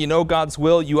strengthened, you know God's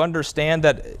will, you understand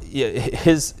that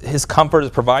His comfort is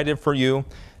provided for you,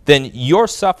 then your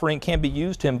suffering can be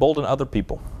used to embolden other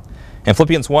people. In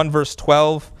Philippians 1, verse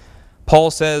 12,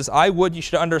 Paul says, I would you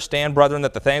should understand, brethren,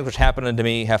 that the things which happened unto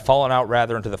me have fallen out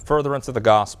rather into the furtherance of the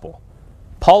gospel.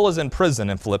 Paul is in prison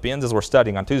in Philippians, as we're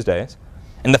studying on Tuesdays.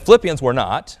 And the Philippians were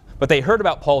not, but they heard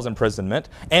about Paul's imprisonment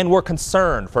and were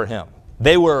concerned for him.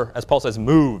 They were, as Paul says,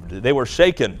 moved. They were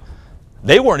shaken.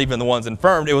 They weren't even the ones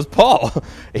infirmed. It was Paul.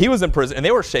 He was in prison, and they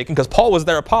were shaken because Paul was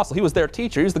their apostle. He was their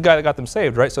teacher. He was the guy that got them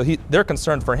saved, right? So they're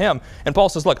concerned for him. And Paul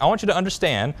says, look, I want you to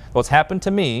understand what's happened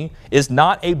to me is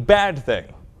not a bad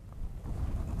thing.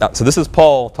 Now, so this is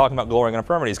Paul talking about glorying in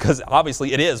infirmities, because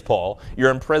obviously it is, Paul. You're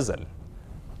in prison,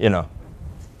 And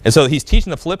so he's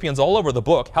teaching the Philippians all over the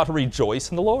book how to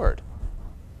rejoice in the Lord.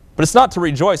 But it's not to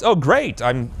rejoice, oh, great,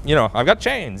 I've got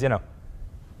chains,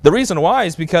 The reason why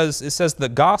is because it says the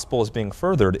gospel is being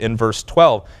furthered in verse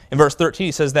 12. In verse 13,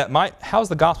 he says that how's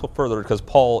the gospel furthered? Because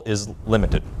Paul is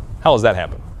limited. How does that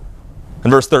happen? In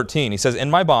verse 13, he says,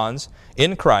 in my bonds,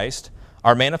 in Christ,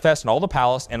 are manifest in all the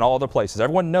palace and all other places.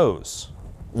 Everyone knows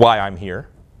why I'm here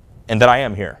and that I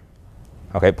am here.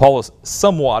 Okay, Paul was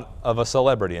somewhat of a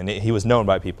celebrity, and he was known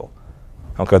by people.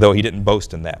 Okay, though he didn't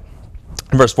boast in that.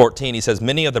 In verse 14, he says,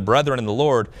 many of the brethren in the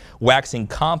Lord, waxing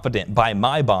confident by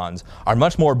my bonds, are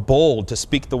much more bold to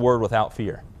speak the word without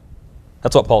fear.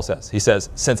 That's what Paul says. He says,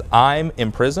 since I'm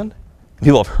imprisoned,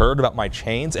 people have heard about my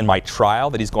chains and my trial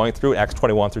that he's going through, Acts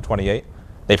 21 through 28.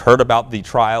 They've heard about the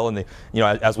trial and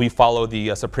as we follow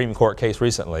the Supreme Court case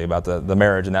recently about the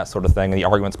marriage and that sort of thing, and the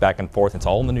arguments back and forth. It's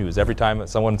all in the news every time that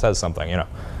someone says something,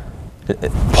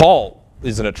 Paul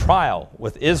is in a trial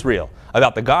with Israel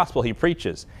about the gospel he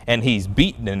preaches, and he's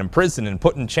beaten and imprisoned and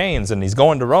put in chains, and he's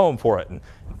going to Rome for it. And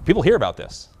people hear about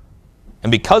this.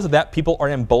 And because of that, people are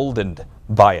emboldened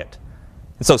by it.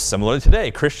 And so similarly today,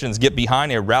 Christians get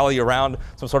behind and rally around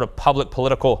some sort of public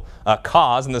political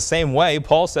cause. In the same way,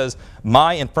 Paul says,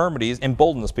 my infirmities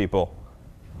emboldens people.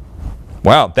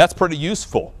 Wow, that's pretty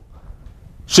useful.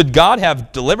 Should God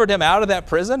have delivered him out of that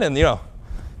prison? And,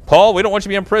 Paul, we don't want you to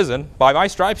be in prison. By my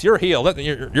stripes, you're healed.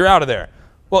 You're out of there.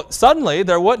 Well, suddenly,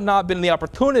 there would not have been the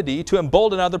opportunity to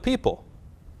embolden other people.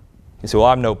 You say, well,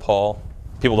 I'm no Paul.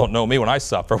 People don't know me when I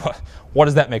suffer. What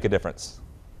does that make a difference?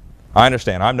 I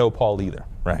understand. I'm no Paul either,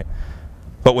 right?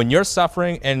 But when you're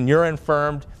suffering and you're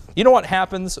infirmed, you know what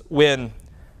happens when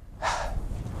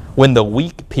the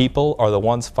weak people are the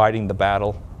ones fighting the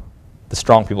battle? The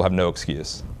strong people have no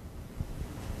excuse.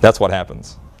 That's what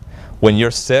happens. When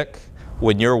you're sick,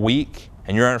 when you're weak,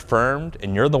 and you're infirmed,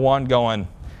 and you're the one going,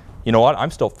 you know what, I'm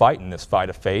still fighting this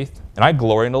fight of faith, and I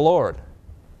glory in the Lord.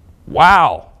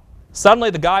 Wow.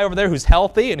 Suddenly the guy over there who's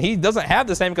healthy, and he doesn't have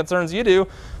the same concerns you do,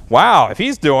 wow, if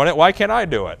he's doing it, why can't I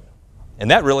do it?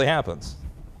 And that really happens.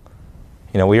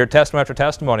 We hear testimony after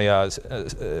testimony.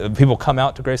 People come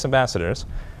out to Grace Ambassadors,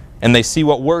 and they see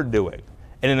what we're doing,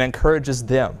 and it encourages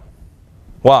them.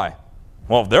 Why?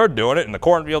 Well, if they're doing it in the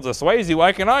cornfields of Swayze,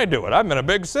 why can't I do it? I'm in a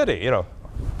big city,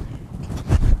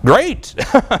 Great.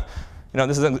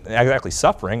 This isn't exactly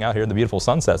suffering out here in the beautiful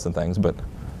sunsets and things, but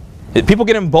people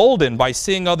get emboldened by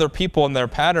seeing other people in their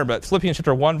pattern. But Philippians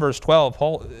chapter 1, verse 12,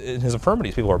 Paul, in his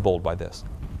infirmities, people are bold by this.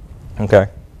 Okay?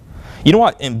 You know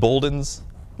what emboldens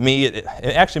me? It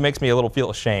actually makes me a little feel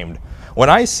ashamed. When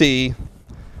I see,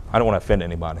 I don't want to offend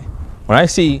anybody, when I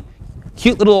see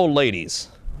cute little old ladies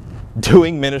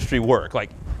doing ministry work,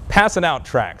 like passing out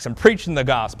tracts and preaching the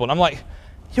gospel, and I'm like,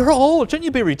 you're old, shouldn't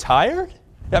you be retired?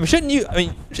 Shouldn't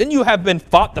you have been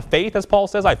fought the faith, as Paul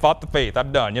says? I fought the faith,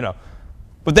 I'm done,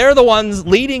 But they're the ones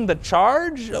leading the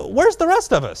charge. Where's the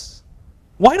rest of us?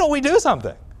 Why don't we do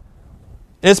something?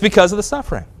 And it's because of the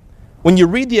suffering. When you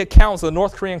read the accounts of the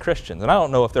North Korean Christians, and I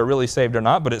don't know if they're really saved or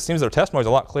not, but it seems their testimony is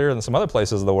a lot clearer than some other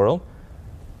places of the world.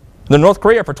 In North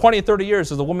Korea, for 20 and 30 years,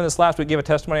 there's a woman this last week gave a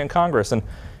testimony in Congress, and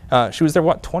she was there,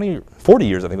 40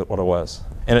 years, I think what it was,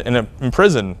 in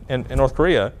prison in North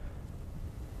Korea.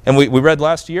 And we read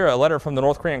last year a letter from the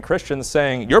North Korean Christians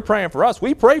saying, you're praying for us,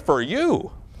 we pray for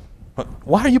you.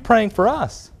 Why are you praying for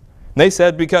us? And they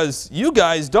said, because you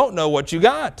guys don't know what you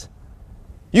got.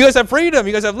 You guys have freedom,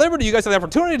 you guys have liberty, you guys have the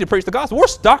opportunity to preach the gospel. We're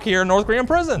stuck here in North Korean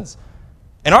prisons.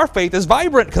 And our faith is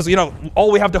vibrant because,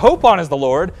 all we have to hope on is the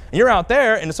Lord. And you're out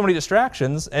there and there's so many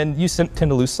distractions and you tend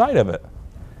to lose sight of it.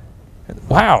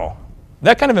 Wow.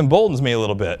 That kind of emboldens me a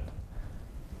little bit.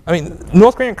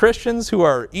 North Korean Christians who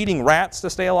are eating rats to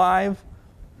stay alive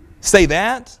say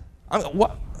that?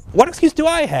 What excuse do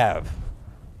I have?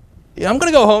 I'm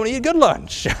going to go home and eat a good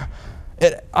lunch.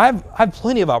 I have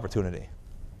plenty of opportunity.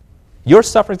 Your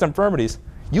sufferings and infirmities,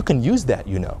 you can use that,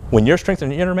 When you're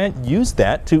strengthened in your inner man, use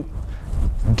that to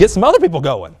get some other people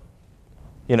going.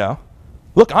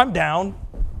 Look, I'm down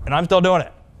and I'm still doing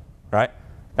it, right?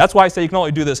 That's why I say you can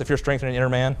only do this if you're strengthened in your inner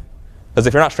man. Because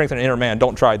if you're not strengthened in your inner man,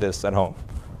 don't try this at home.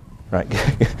 Right?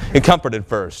 Get comforted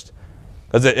first.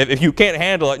 Because if you can't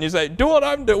handle it and you say, do what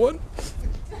I'm doing,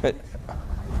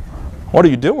 what are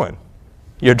you doing?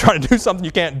 You're trying to do something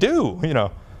you can't do,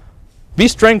 Be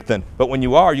strengthened. But when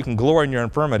you are, you can glory in your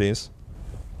infirmities.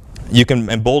 You can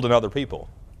embolden other people.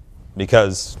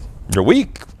 Because you're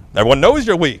weak. Everyone knows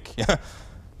you're weak.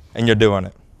 And you're doing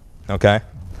it. Okay?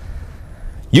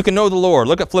 You can know the Lord.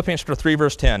 Look at Philippians chapter 3,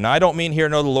 verse 10. Now, I don't mean here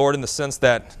know the Lord in the sense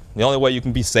that the only way you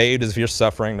can be saved is if you're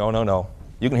suffering. No, no, no.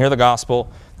 You can hear the gospel.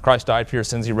 Christ died for your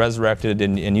sins. He resurrected,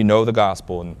 and you know the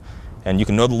gospel. And you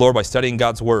can know the Lord by studying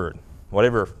God's word,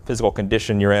 whatever physical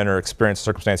condition you're in or experience,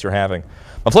 circumstance you're having.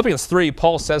 But Philippians 3,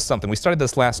 Paul says something. We studied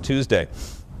this last Tuesday.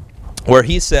 where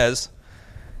he says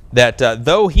that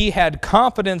though he had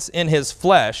confidence in his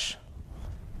flesh,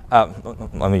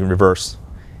 let me reverse.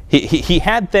 He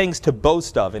had things to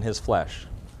boast of in his flesh.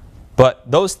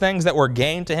 But those things that were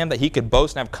gained to him, that he could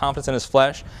boast and have confidence in his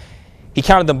flesh, he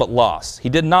counted them but loss. He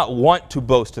did not want to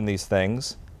boast in these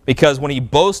things, because when he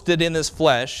boasted in his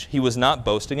flesh, he was not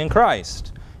boasting in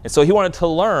Christ. And so he wanted to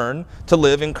learn to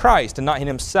live in Christ and not in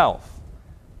himself.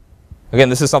 Again,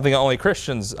 this is something that only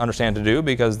Christians understand to do,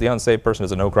 because the unsaved person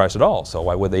doesn't know Christ at all, so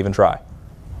why would they even try?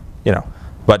 You know.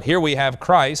 But here we have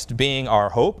Christ being our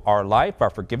hope, our life, our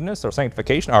forgiveness, our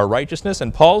sanctification, our righteousness.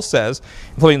 And Paul says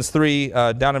in Philippians 3,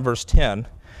 down in verse 10,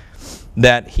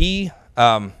 that he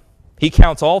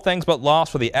counts all things but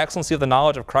loss for the excellency of the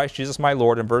knowledge of Christ Jesus my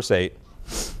Lord, in verse 8.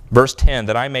 Verse 10,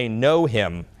 that I may know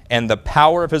him and the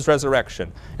power of his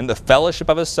resurrection and the fellowship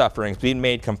of his sufferings, being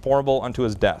made conformable unto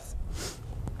his death.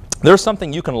 There's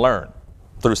something you can learn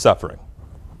through suffering.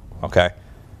 Okay?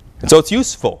 And so it's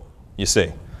useful, you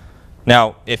see.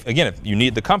 Now, if you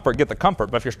need the comfort, get the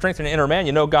comfort. But if you're strengthening the inner man,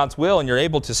 you know God's will, and you're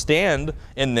able to stand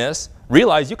in this,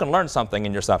 realize you can learn something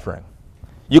in your suffering.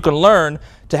 You can learn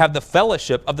to have the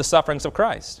fellowship of the sufferings of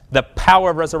Christ, the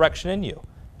power of resurrection in you.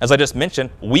 As I just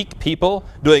mentioned, weak people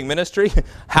doing ministry,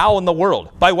 how in the world,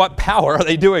 by what power are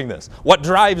they doing this? What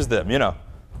drives them? You know,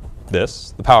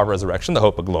 this, the power of resurrection, the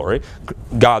hope of glory,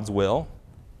 God's will.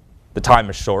 The time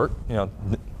is short. You know,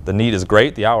 the need is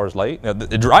great, the hour is late. You know,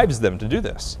 it drives them to do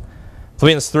this.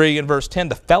 Philippians 3 in verse 10,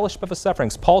 the fellowship of his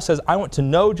sufferings. Paul says, I want to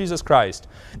know Jesus Christ,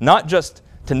 not just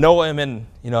to know him in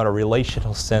a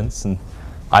relational sense, and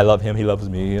I love him, he loves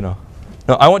me, No,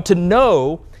 I want to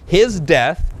know his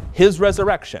death, his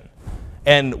resurrection.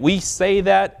 And we say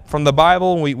that from the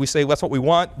Bible, and we say that's what we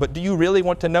want, but do you really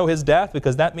want to know his death?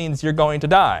 Because that means you're going to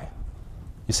die.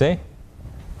 You see?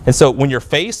 And so when you're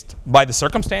faced by the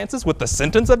circumstances with the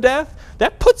sentence of death,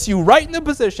 that puts you right in the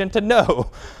position to know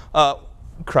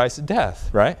Christ's death,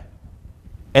 right?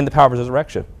 And the power of his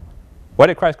resurrection. Why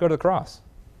did Christ go to the cross?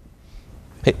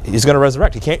 He's going to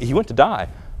resurrect. He went to die,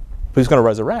 but he's going to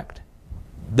resurrect.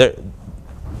 The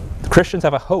Christians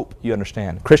have a hope, you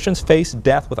understand. Christians face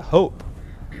death with a hope.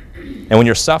 And when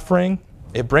you're suffering,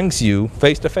 it brings you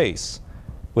face to face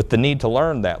with the need to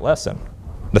learn that lesson.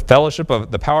 The fellowship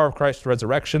of the power of Christ's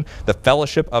resurrection, the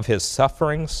fellowship of his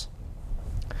sufferings.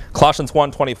 Colossians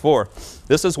 1:24.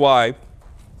 This is why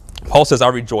Paul says, I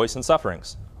rejoice in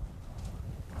sufferings.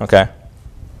 Okay?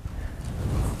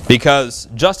 Because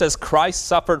just as Christ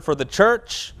suffered for the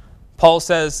church, Paul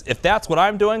says, if that's what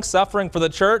I'm doing, suffering for the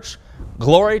church,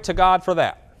 glory to God for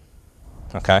that.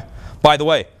 Okay? By the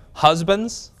way,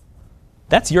 husbands,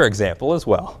 that's your example as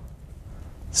well.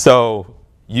 So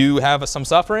you have some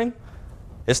suffering.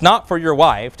 It's not for your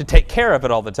wife to take care of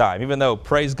it all the time, even though,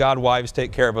 praise God, wives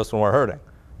take care of us when we're hurting.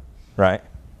 Right?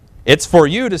 It's for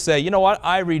you to say, you know what,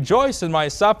 I rejoice in my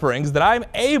sufferings that I'm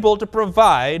able to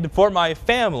provide for my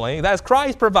family as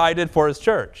Christ provided for his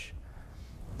church.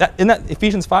 Isn't that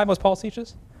Ephesians 5, what Paul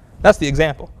teaches? That's the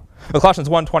example. Colossians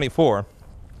 1:24,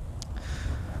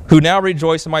 who now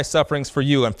rejoice in my sufferings for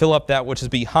you and fill up that which is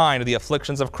behind the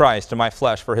afflictions of Christ in my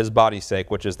flesh for his body's sake,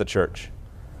 which is the church.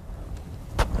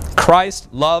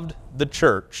 Christ loved the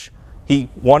church. He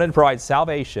wanted to provide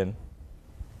salvation.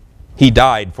 He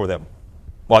died for them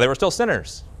while they were still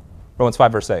sinners. Romans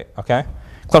 5 verse 8, okay?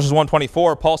 Colossians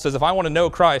 1:24, Paul says, if I want to know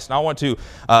Christ and I want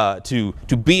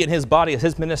to be in his body as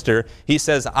his minister, he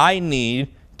says, I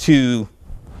need to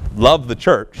love the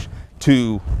church,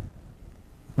 to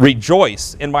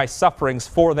rejoice in my sufferings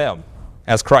for them,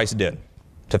 as Christ did,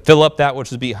 to fill up that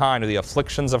which is behind the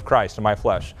afflictions of Christ in my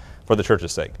flesh for the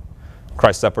church's sake.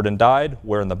 Christ suffered and died.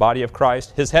 We're in the body of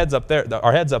Christ. His head's up there.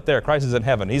 Our head's up there. Christ is in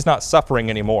heaven. He's not suffering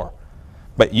anymore.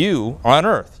 But you are on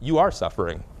earth. You are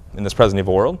suffering in this present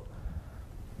evil world.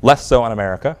 Less so in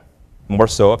America. More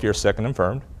so if you're sick and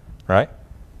infirmed. Right?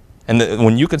 And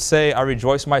when you could say, I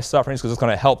rejoice in my sufferings because it's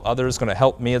going to help others, it's going to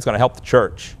help me, it's going to help the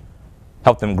church.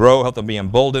 Help them grow, help them be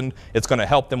emboldened. It's going to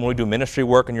help them when we do ministry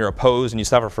work and you're opposed and you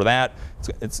suffer for that.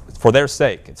 It's for their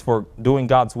sake. It's for doing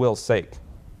God's will's sake.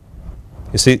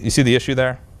 You see the issue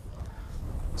there?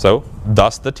 So,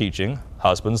 thus the teaching,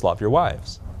 husbands love your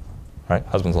wives. Right?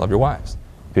 Husbands love your wives.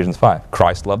 Ephesians 5.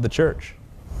 Christ loved the church.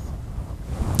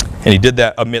 And he did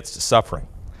that amidst suffering.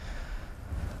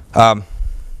 Paul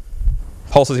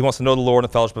says he wants to know the Lord and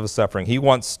the fellowship of his suffering. He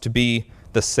wants to be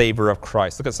the savor of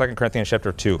Christ. Look at 2 Corinthians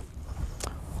chapter 2.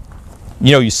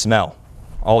 You know you smell.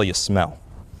 All of you smell.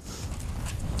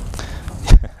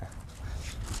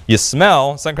 You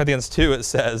smell, 2 Corinthians 2, it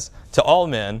says, to all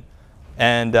men,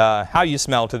 and how you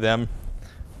smell to them,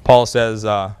 Paul says,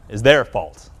 is their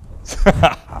fault. 2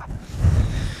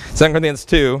 Corinthians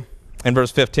 2, in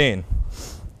verse 15.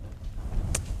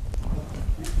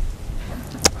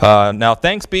 Now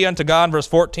thanks be unto God, verse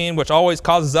 14, which always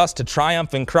causes us to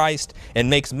triumph in Christ and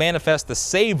makes manifest the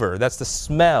savor, that's the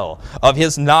smell, of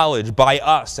his knowledge by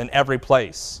us in every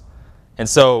place. And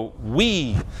so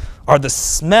we are the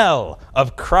smell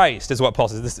of Christ, is what Paul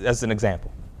says, this as an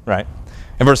example, right?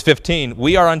 In verse 15,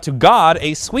 we are unto God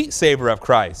a sweet savor of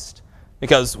Christ,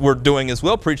 because we're doing his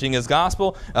will, preaching his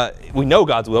gospel. We know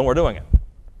God's will and we're doing it.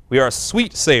 We are a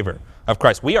sweet savor of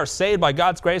Christ. We are saved by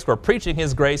God's grace. We're preaching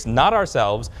his grace, not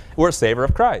ourselves. We're a savor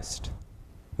of Christ.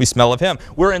 We smell of him.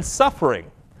 We're in suffering,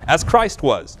 as Christ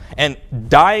was, and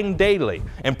dying daily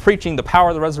and preaching the power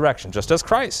of the resurrection, just as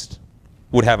Christ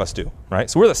would have us do, right?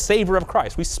 So we're the savor of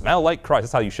Christ. We smell like Christ.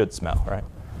 That's how you should smell, right?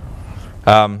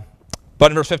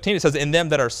 But in verse 15 it says, in them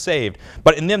that are saved,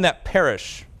 but in them that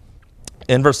perish.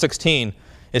 In verse 16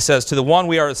 it says, to the one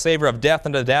we are a savor of death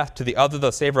unto death, to the other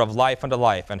the savor of life unto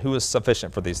life. And who is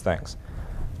sufficient for these things?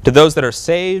 To those that are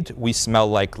saved, we smell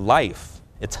like life.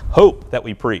 It's hope that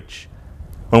we preach.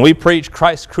 When we preach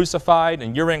Christ crucified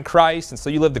and you're in Christ and so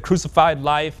you live the crucified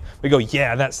life, we go,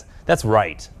 yeah, that's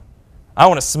right. I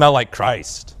want to smell like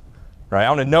Christ, right? I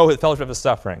want to know the fellowship of his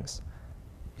sufferings.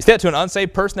 You say that to an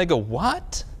unsaved person, they go,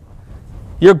 what?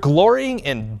 You're glorying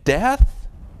in death?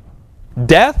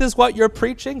 Death is what you're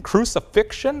preaching?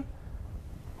 Crucifixion?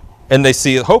 And they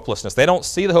see hopelessness. They don't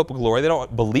see the hope of glory. They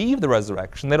don't believe the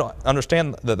resurrection. They don't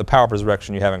understand the power of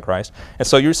resurrection you have in Christ. And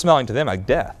so you're smelling to them like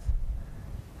death,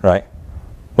 right?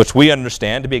 Which we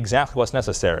understand to be exactly what's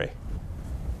necessary.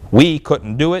 We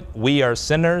couldn't do it. We are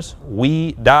sinners.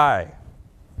 We die.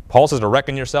 Paul says to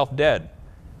reckon yourself dead.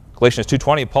 Galatians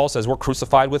 2:20, Paul says we're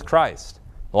crucified with Christ.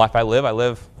 The life I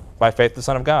live by faith in the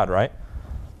Son of God, right?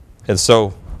 And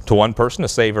so to one person, a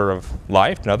savor of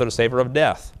life, to another, a savor of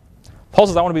death. Paul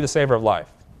says, I want to be the savor of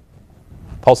life.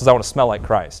 Paul says, I want to smell like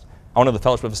Christ. I want to know the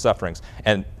fellowship of his sufferings.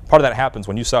 And part of that happens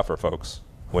when you suffer, folks.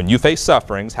 When you face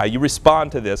sufferings, how you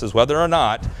respond to this is whether or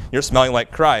not you're smelling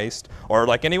like Christ or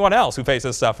like anyone else who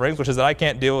faces sufferings, which is that I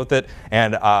can't deal with it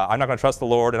and I'm not going to trust the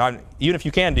Lord. And even if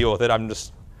you can deal with it, I'm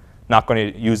just not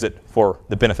going to use it for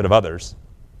the benefit of others.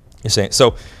 You see?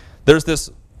 So there's this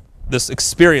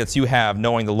experience you have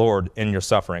knowing the Lord in your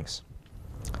sufferings.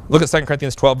 Look at 2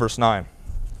 Corinthians 12, verse 9.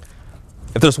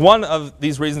 If there's one of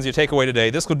these reasons you take away today,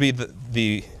 this would be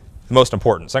the most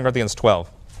important. 2 Corinthians 12.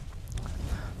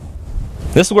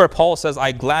 This is where Paul says,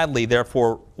 I gladly,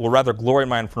 therefore, will rather glory in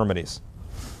my infirmities.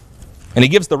 And he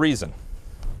gives the reason.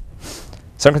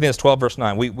 2 Corinthians 12, verse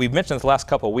 9. We've mentioned this the last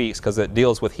couple of weeks because it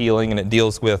deals with healing and it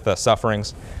deals with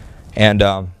sufferings.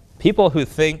 And people who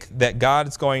think that God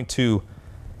is going to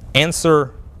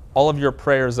answer all of your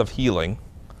prayers of healing,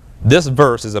 this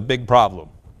verse is a big problem.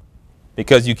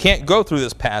 Because you can't go through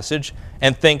this passage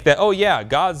and think that, oh yeah,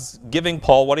 God's giving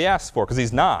Paul what he asked for, because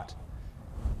he's not.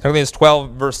 2 Corinthians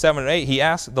 12, verse 7 and 8, he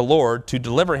asked the Lord to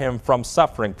deliver him from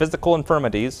suffering, physical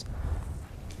infirmities.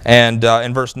 And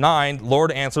in verse 9,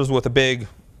 Lord answers with a big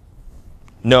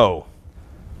no.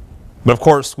 But of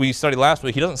course, we studied last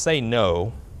week, he doesn't say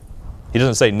no. He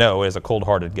doesn't say no as a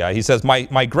cold-hearted guy. He says,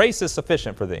 my grace is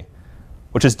sufficient for thee,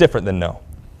 which is different than no.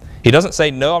 He doesn't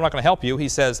say, no, I'm not going to help you. He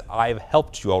says, I've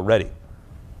helped you already.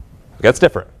 That's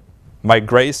different. My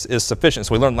grace is sufficient.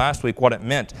 So we learned last week what it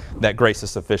meant that grace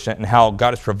is sufficient and how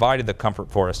God has provided the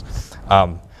comfort for us.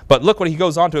 But look what he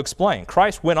goes on to explain.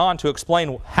 Christ went on to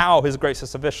explain how his grace is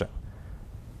sufficient.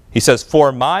 He says,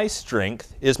 for my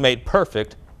strength is made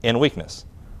perfect in weakness.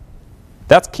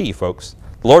 That's key, folks.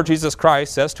 The Lord Jesus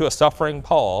Christ says to a suffering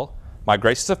Paul, my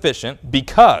grace is sufficient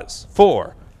because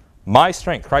for my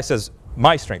strength, Christ says,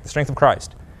 my strength, the strength of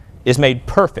Christ, is made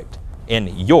perfect in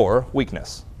your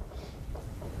weakness.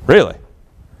 Really?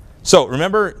 So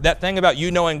remember that thing about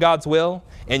you knowing God's will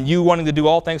and you wanting to do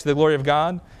all things to the glory of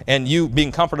God and you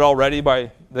being comforted already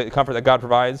by the comfort that God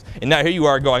provides. And now here you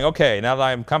are going, okay, now that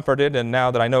I'm comforted and now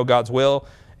that I know God's will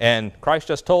and Christ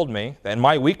just told me that in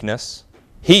my weakness,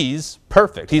 he's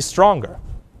perfect. He's stronger.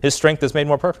 His strength is made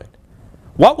more perfect.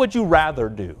 What would you rather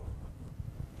do?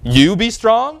 You be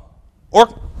strong or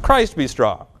Christ be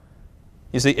strong?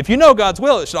 You see, if you know God's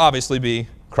will, it should obviously be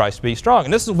Christ be strong.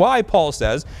 And this is why Paul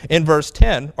says in verse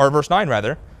 10, or verse 9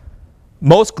 rather,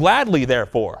 most gladly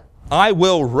therefore, I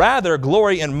will rather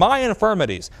glory in my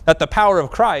infirmities, that the power of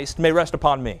Christ may rest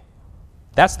upon me.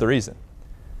 That's the reason.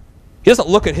 He doesn't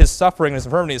look at his suffering and his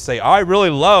infirmity and say, I really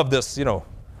love this,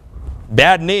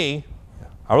 bad knee.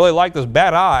 I really like this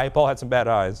bad eye. Paul had some bad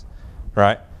eyes,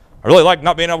 right? I really like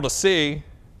not being able to see.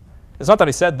 It's not that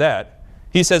he said that.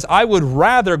 He says, I would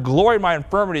rather glory in my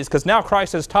infirmities because now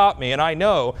Christ has taught me and I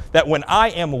know that when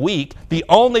I am weak, the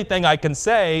only thing I can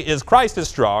say is Christ is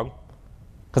strong.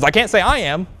 Because I can't say I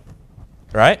am,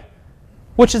 right?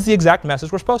 Which is the exact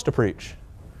message we're supposed to preach.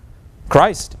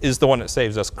 Christ is the one that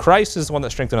saves us. Christ is the one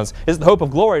that strengthens us. It's the hope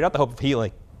of glory, not the hope of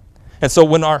healing. And so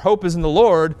when our hope is in the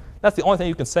Lord, that's the only thing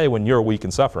you can say when you're weak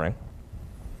and suffering.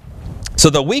 So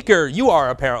the weaker you are,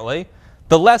 apparently,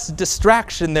 the less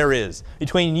distraction there is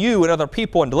between you and other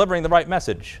people and delivering the right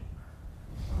message.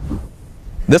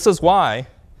 This is why,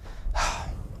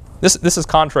 this is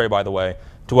contrary, by the way,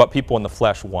 to what people in the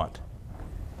flesh want.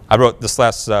 I wrote this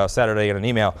last Saturday in an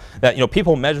email that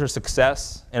people measure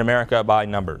success in America by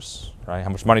numbers, right? How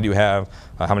much money do you have?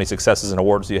 How many successes and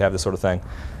awards do you have? This sort of thing.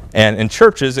 And in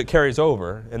churches, it carries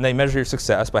over, and they measure your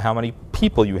success by how many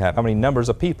people you have, how many numbers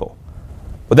of people.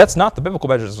 But that's not the biblical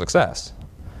measure of success.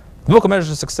 The biblical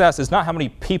measure of success is not how many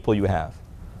people you have.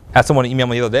 I had someone email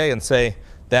me the other day and say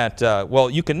that, well,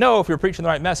 you can know if you're preaching the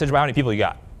right message by how many people you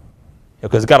got,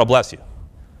 because God will bless you.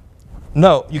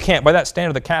 No, you can't. By that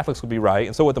standard, the Catholics would be right,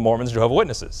 and so would the Mormons and Jehovah's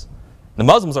Witnesses. The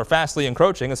Muslims are fastly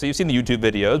encroaching, and so you've seen the YouTube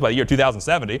videos. By the year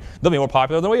 2070, they'll be more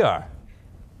popular than we are.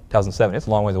 2070, it's a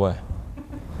long ways away.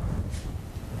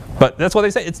 But that's what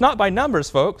they say. It's not by numbers,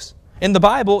 folks. In the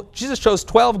Bible, Jesus chose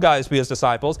 12 guys to be his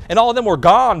disciples, and all of them were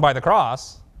gone by the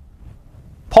cross.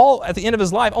 Paul, at the end of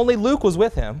his life, only Luke was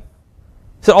with him.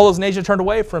 He said, all those nations turned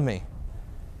away from me.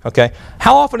 Okay?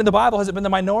 How often in the Bible has it been the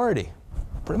minority?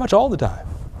 Pretty much all the time.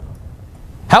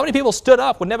 How many people stood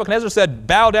up when Nebuchadnezzar said,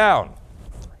 bow down?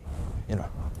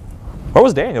 Where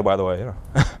was Daniel, by the way?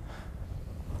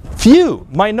 Few.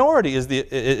 Minority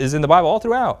is in the Bible all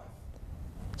throughout.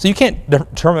 So you can't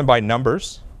determine by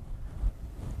numbers.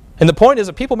 And the point is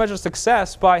that people measure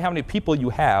success by how many people you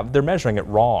have. They're measuring it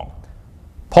wrong.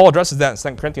 Paul addresses that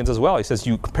in 2 Corinthians as well. He says,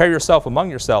 you compare yourself among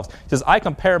yourselves. He says, I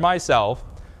compare myself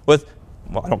with,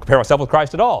 well, I don't compare myself with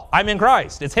Christ at all. I'm in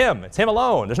Christ. It's Him. It's Him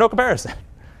alone. There's no comparison.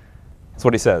 That's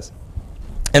what he says.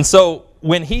 And so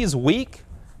when he's weak,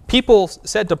 people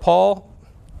said to Paul,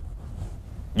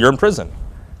 you're in prison.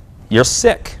 You're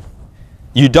sick.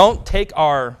 You don't take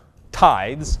our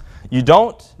tithes. You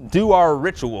don't do our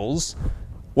rituals.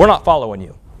 We're not following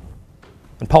you.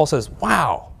 And Paul says,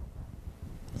 wow,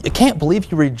 you can't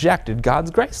believe you rejected God's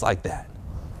grace like that.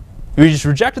 You just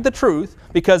rejected the truth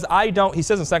because he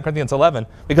says in 2 Corinthians 11,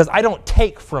 because I don't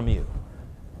take from you.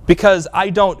 Because I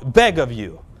don't beg of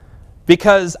you.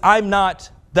 Because I'm not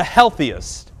the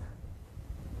healthiest.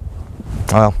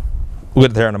 Well, we'll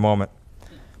get there in a moment.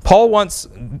 Paul wants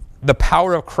the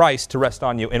power of Christ to rest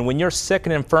on you. And when you're sick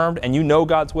and infirmed and you know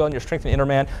God's will and you're strengthened in the inner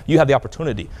man, you have the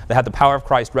opportunity to have the power of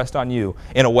Christ rest on you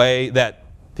in a way that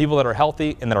people that are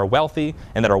healthy and that are wealthy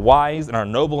and that are wise and are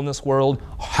noble in this world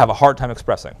have a hard time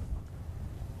expressing.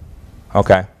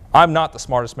 Okay? I'm not the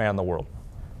smartest man in the world.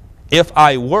 If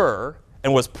I were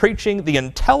and was preaching the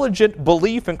intelligent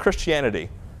belief in Christianity,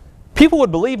 people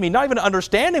would believe me not even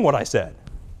understanding what I said.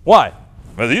 Why?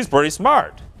 Well, he's pretty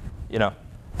smart.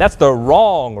 That's the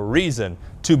wrong reason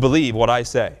to believe what I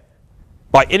say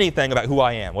by anything about who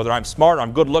I am. Whether I'm smart or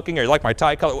I'm good looking or you like my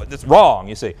tie color, it's wrong,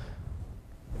 you see.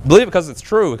 Believe it because it's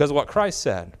true, because of what Christ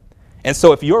said. And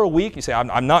so if you're weak, you say,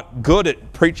 I'm not good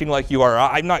at preaching like you are.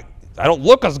 I don't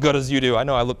look as good as you do. I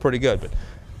know I look pretty good. But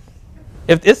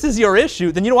if this is your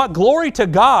issue, then you know what? Glory to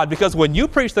God, because when you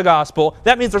preach the gospel,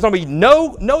 that means there's going to be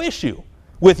no issue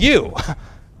with you.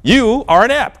 You are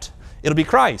inept. It'll be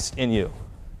Christ in you.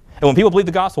 And when people believe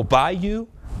the gospel by you,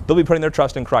 they'll be putting their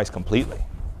trust in Christ completely.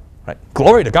 Right?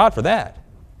 Glory to God for that.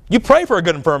 You pray for a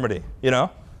good infirmity,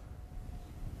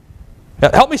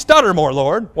 Help me stutter more,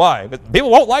 Lord. Why? Because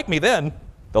people won't like me then.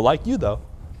 They'll like you, though.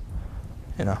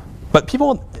 But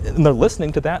people, when they're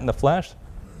listening to that in the flesh,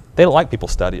 they don't like people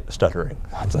stuttering.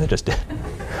 So they just did.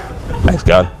 Thanks,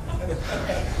 God.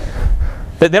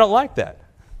 They don't like that,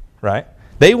 right?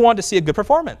 They want to see a good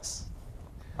performance.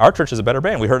 Our church is a better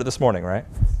band. We heard it this morning, right?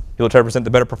 People try to present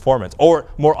the better performance or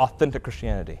more authentic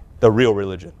Christianity, the real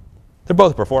religion. They're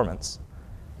both performance.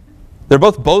 They're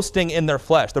both boasting in their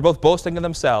flesh. They're both boasting in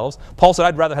themselves. Paul said,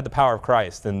 I'd rather have the power of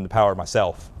Christ than the power of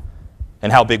myself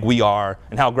and how big we are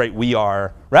and how great we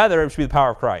are. Rather, it should be the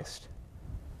power of Christ.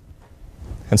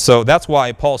 And so that's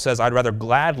why Paul says, I'd rather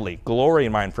gladly glory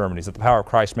in my infirmities, that the power of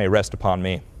Christ may rest upon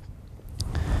me.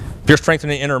 If you're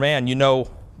strengthening the inner man, you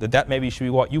know that maybe should be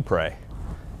what you pray.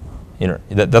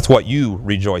 That's what you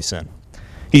rejoice in.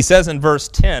 He says in verse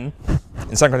 10,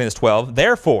 in 2 Corinthians 12,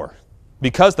 therefore,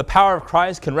 because the power of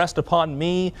Christ can rest upon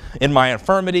me in my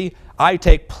infirmity, I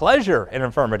take pleasure in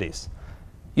infirmities.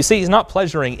 You see, he's not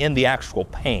pleasuring in the actual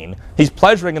pain. He's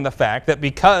pleasuring in the fact that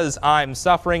because I'm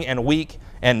suffering and weak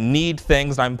and need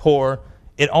things, and I'm poor,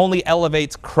 it only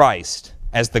elevates Christ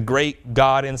as the great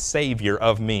God and Savior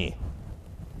of me.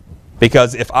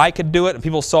 Because if I could do it and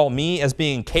people saw me as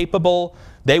being capable,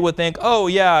 they would think, oh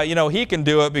yeah, he can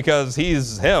do it because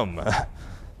he's him.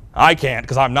 I can't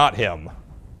because I'm not him.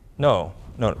 No.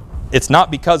 It's not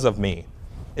because of me.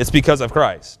 It's because of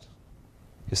Christ.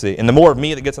 You see, and the more of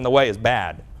me that gets in the way is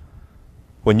bad.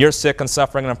 When you're sick and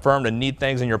suffering and infirm and need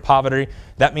things in your poverty,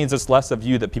 that means it's less of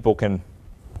you that people can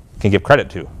give credit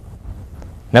to.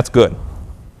 And that's good.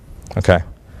 Okay.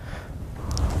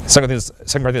 2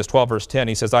 Corinthians 12, verse 10,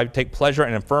 he says, I take pleasure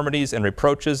in infirmities and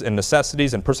reproaches and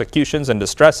necessities and persecutions and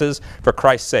distresses for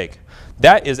Christ's sake.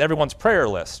 That is everyone's prayer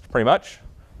list, pretty much.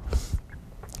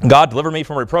 God, deliver me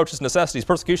from reproaches, necessities,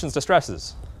 persecutions,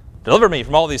 distresses. Deliver me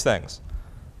from all these things.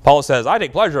 Paul says, I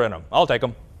take pleasure in them. I'll take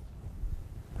them.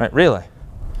 Right? Really?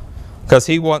 Because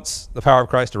he wants the power of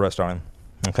Christ to rest on him.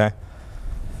 Okay?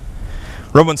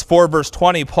 Romans 4, verse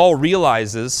 20, Paul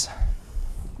realizes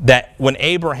that what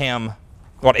Abraham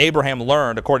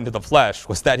learned according to the flesh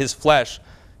was that his flesh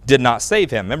did not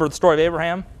save him. Remember the story of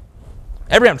Abraham?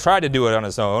 Abraham tried to do it on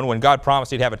his own when God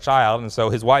promised he'd have a child, and so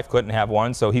his wife couldn't have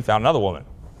one, so he found another woman.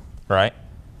 Right?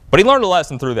 But he learned a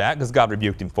lesson through that because God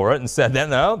rebuked him for it and said,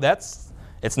 no,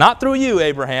 it's not through you,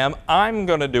 Abraham. I'm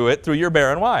going to do it through your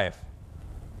barren wife.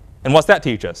 And what's that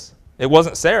teach us? It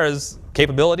wasn't Sarah's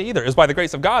capability either. It was by the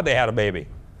grace of God they had a baby.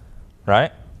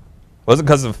 Right? It wasn't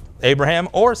because of Abraham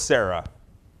or Sarah.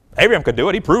 Abraham could do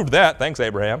it. He proved that. Thanks,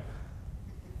 Abraham.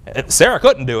 Sarah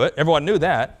couldn't do it. Everyone knew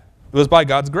that. It was by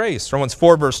God's grace. Romans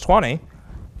 4, verse 20.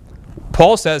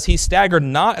 Paul says he staggered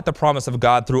not at the promise of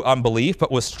God through unbelief,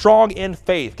 but was strong in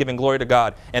faith, giving glory to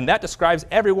God. And that describes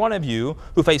every one of you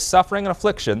who face suffering and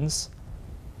afflictions.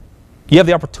 You have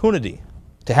the opportunity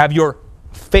to have your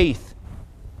faith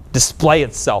display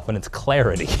itself in its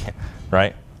clarity.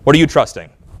 Right? What are you trusting?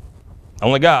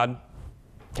 Only God.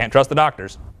 Can't trust the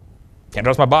doctors. Can't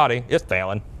trust my body. It's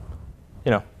failing.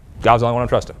 God's the only one I'm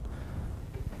trusting.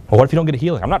 Well, what if you don't get a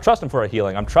healing? I'm not trusting for a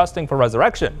healing. I'm trusting for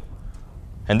resurrection.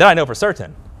 And then I know for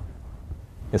certain.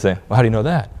 You say, well, how do you know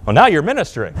that? Well, now you're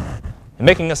ministering and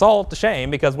making us all to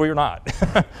shame because we're not.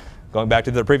 Going back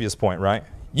to the previous point, right?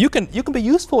 You can be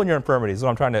useful in your infirmities is what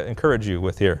I'm trying to encourage you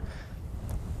with here.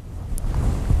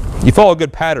 You follow a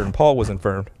good pattern. Paul was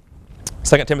infirmed.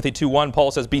 2 Timothy 2:1,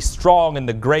 Paul says, be strong in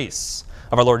the grace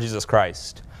of our Lord Jesus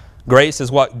Christ. Grace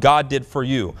is what God did for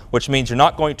you, which means you're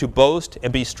not going to boast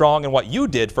and be strong in what you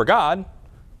did for God,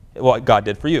 what God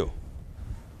did for you.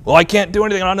 Well, I can't do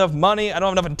anything. I don't have enough money. I don't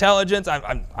have enough intelligence. I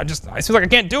feel like I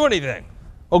can't do anything.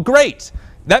 Well, great.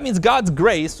 That means God's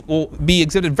grace will be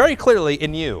exhibited very clearly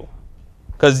in you.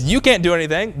 Because you can't do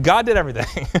anything. God did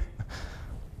everything.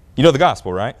 You know the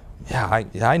gospel, right? Yeah,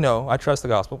 I know. I trust the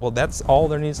gospel. Well, that's all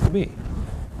there needs to be.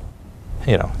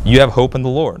 You have hope in the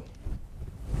Lord.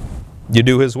 You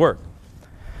do his work.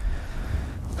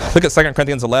 Look at 2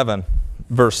 Corinthians 11,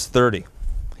 verse 30.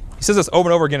 He says this over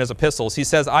and over again in his epistles. He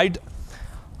says, I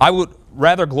would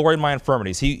rather glory in my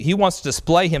infirmities. He wants to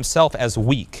display himself as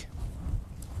weak.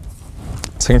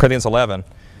 2 Corinthians 11,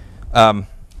 in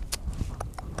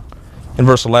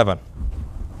verse 11.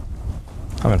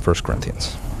 I'm in 1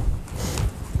 Corinthians.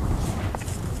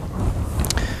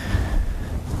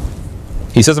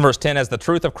 He says in verse 10, as the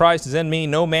truth of Christ is in me,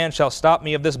 no man shall stop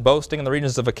me of this boasting in the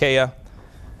regions of Achaia.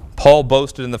 Paul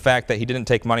boasted in the fact that he didn't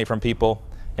take money from people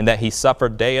and that he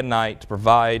suffered day and night to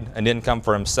provide an income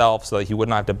for himself so that he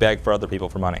wouldn't have to beg for other people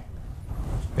for money.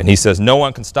 And he says, no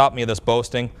one can stop me of this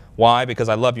boasting. Why? Because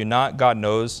I love you not, God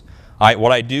knows.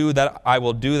 What I do, that I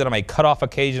will do, that I may cut off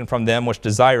occasion from them which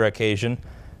desire occasion,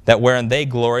 that wherein they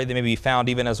glory, they may be found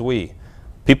even as we.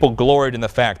 People gloried in the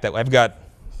fact that I've got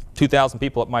 2,000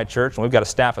 people at my church, and we've got a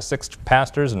staff of 6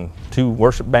 pastors and 2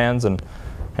 worship bands, and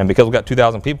because we've got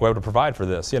 2,000 people, we're able to provide for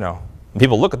this, And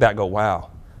people look at that and go,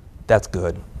 wow, that's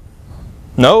good.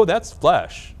 No, that's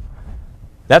flesh.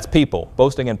 That's people,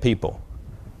 boasting in people.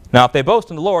 Now, if they boast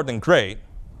in the Lord, then great.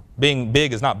 Being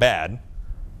big is not bad.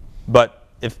 But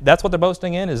if that's what they're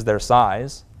boasting in is their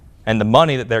size and the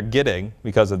money that they're getting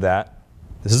because of that,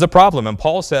 this is a problem. And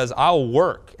Paul says, I'll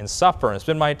work and suffer and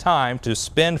spend my time to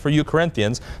spend for you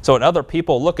Corinthians, so when other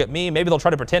people look at me, maybe they'll try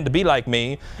to pretend to be like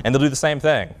me, and they'll do the same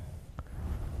thing.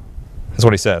 That's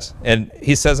what he says. And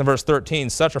he says in verse 13,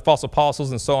 such are false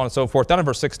apostles and so on and so forth. Down in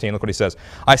verse 16, look what he says.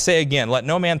 I say again, let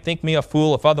no man think me a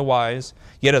fool if otherwise,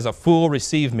 yet as a fool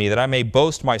receive me, that I may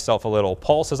boast myself a little.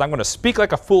 Paul says, I'm going to speak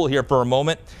like a fool here for a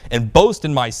moment and boast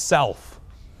in myself.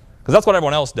 Because that's what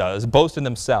everyone else does, boast in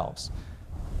themselves.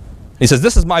 He says,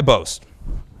 this is my boast.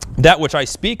 That which I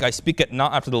speak it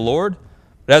not after the Lord,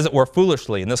 but as it were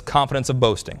foolishly, in this confidence of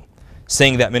boasting.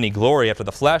 Seeing that many glory after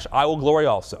the flesh, I will glory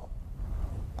also.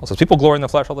 Also, people glory in the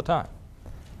flesh all the time.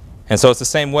 And so it's the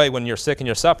same way when you're sick and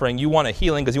you're suffering. You want a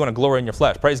healing because you want to glory in your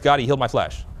flesh. Praise God, he healed my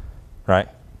flesh. Right?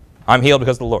 I'm healed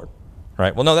because of the Lord.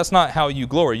 Right? Well, no, that's not how you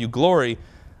glory. You glory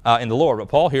in the Lord. But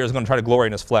Paul here is going to try to glory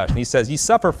in his flesh. And he says, ye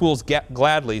suffer, fools,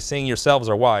 gladly, seeing yourselves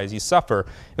are wise. Ye suffer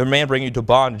if a man bring you to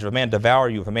bondage, if a man devour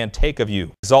you, if a man take of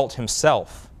you. Exalt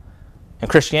himself. In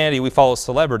Christianity, we follow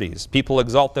celebrities. People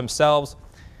exalt themselves.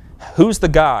 Who's the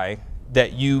guy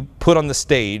that you put on the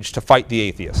stage to fight the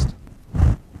atheist?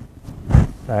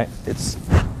 Right?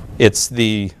 It's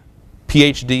the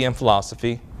PhD in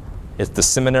philosophy. It's the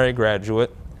seminary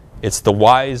graduate. It's the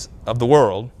wise of the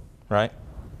world, right?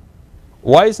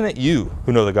 Why isn't it you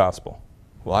who know the gospel?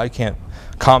 Well, I can't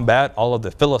combat all of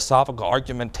the philosophical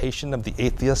argumentation of the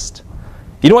atheist.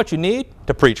 You know what you need?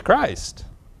 To preach Christ.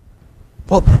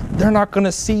 Well, they're not going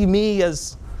to see me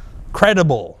as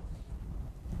credible.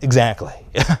 Exactly.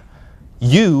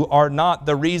 You are not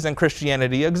the reason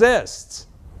Christianity exists.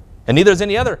 And neither is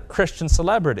any other Christian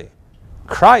celebrity.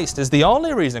 Christ is the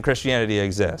only reason Christianity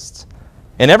exists.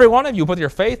 And every one of you, with your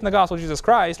faith in the gospel of Jesus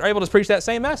Christ, are able to preach that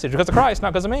same message because of Christ,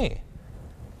 not because of me.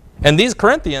 And these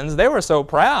Corinthians, they were so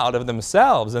proud of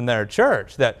themselves and their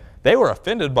church that they were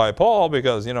offended by Paul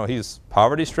because, you know, he's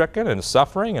poverty-stricken and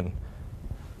suffering.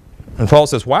 And Paul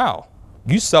says, wow,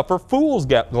 you suffer fools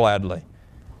gladly.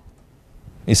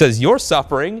 He says, your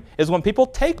suffering is when people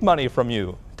take money from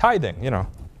you. Tithing, you know.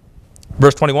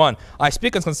 Verse 21, I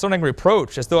speak concerning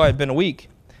reproach as though I had been weak.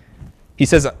 He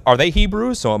says, are they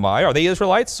Hebrews? So am I. Are they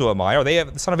Israelites? So am I. Are they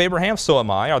the son of Abraham? So am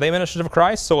I. Are they ministers of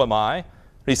Christ? So am I.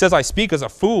 But he says, I speak as a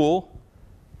fool,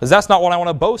 because that's not what I want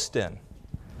to boast in.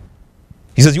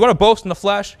 He says, you want to boast in the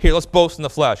flesh? Here, let's boast in the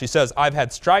flesh. He says, I've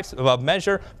had stripes above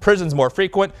measure, prisons more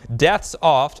frequent, deaths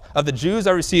oft. Of the Jews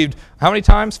I received, how many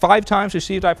times? 5 times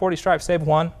received I 40 stripes, save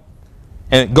one.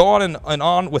 And go on and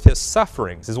on with his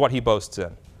sufferings is what he boasts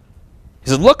in. He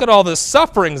says, look at all the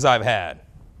sufferings I've had.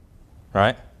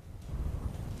 Right?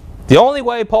 The only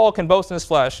way Paul can boast in his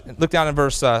flesh, look down in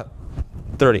verse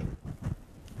 30.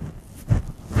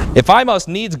 If I must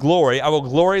needs glory, I will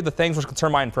glory the things which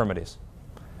concern my infirmities.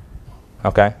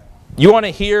 Okay? You want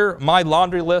to hear my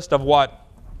laundry list of what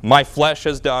my flesh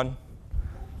has done?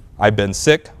 I've been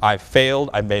sick, I've failed,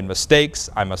 I've made mistakes,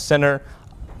 I'm a sinner,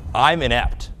 I'm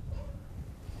inept.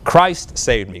 Christ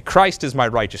saved me. Christ is my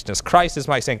righteousness. Christ is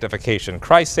my sanctification.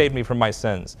 Christ saved me from my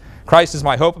sins. Christ is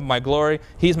my hope and my glory.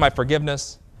 He's my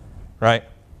forgiveness. Right?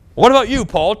 What about you,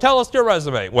 Paul? Tell us your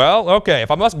resume. Well, okay, if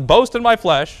I must boast in my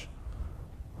flesh,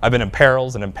 I've been in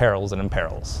perils and in perils and in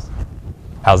perils.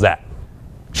 How's that?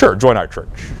 Sure, join our church.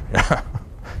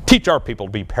 Teach our people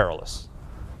to be perilous.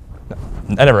 No,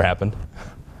 that never happened.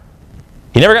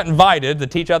 He never got invited to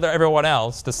teach everyone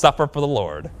else to suffer for the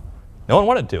Lord. No one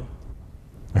wanted to.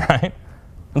 Right?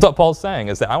 That's what Paul's saying,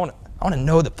 is that I want to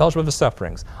know the fellowship of his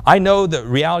sufferings. I know the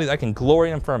reality that I can glory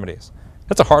in infirmities.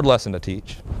 That's a hard lesson to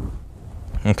teach.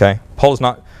 Okay? Paul's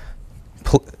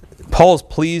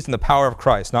pleased in the power of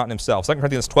Christ, not in himself. 2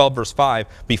 Corinthians 12, verse 5,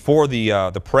 before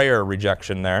the prayer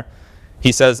rejection there,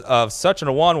 he says, of such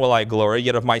an one will I glory,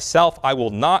 yet of myself I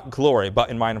will not glory, but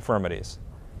in my infirmities,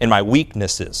 in my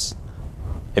weaknesses.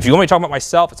 If you want me to talk about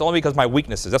myself, it's only because of my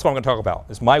weaknesses. That's what I'm going to talk about,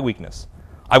 is my weakness.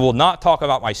 I will not talk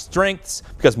about my strengths,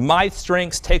 because my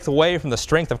strengths takes away from the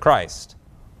strength of Christ.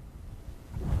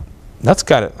 That's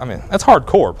kind of, that's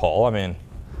hardcore, Paul. At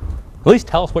least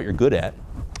tell us what you're good at.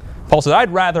 Paul says,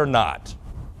 I'd rather not.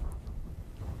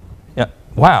 Yeah,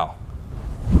 wow.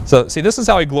 So, see, this is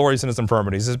how he glories in his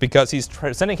infirmities, is because he's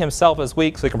presenting himself as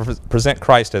weak so he can present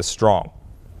Christ as strong.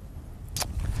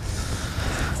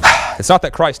 It's not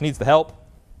that Christ needs the help,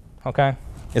 okay?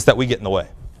 It's that we get in the way,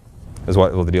 is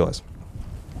what the deal is.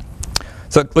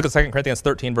 So look at 2 Corinthians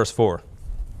 13, verse 4.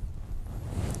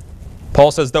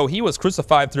 Paul says, though he was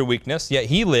crucified through weakness, yet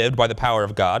he lived by the power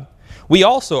of God. We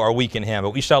also are weak in him,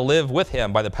 but we shall live with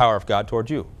him by the power of God toward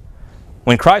you.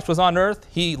 When Christ was on earth,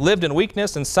 he lived in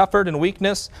weakness and suffered in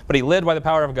weakness, but he lived by the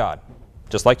power of God,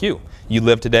 just like you. You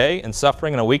live today in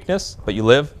suffering and a weakness, but you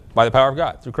live by the power of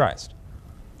God through Christ.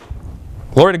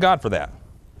 Glory to God for that.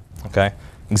 Okay?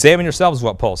 Examine yourselves is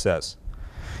what Paul says.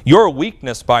 Your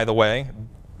weakness, by the way,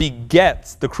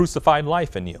 begets the crucified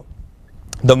life in you.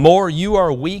 The more you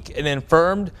are weak and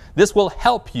infirmed, this will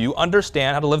help you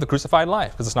understand how to live the crucified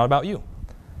life, because it's not about you.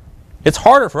 It's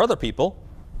harder for other people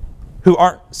who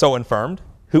aren't so infirmed,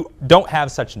 who don't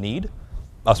have such need.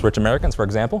 Us rich Americans, for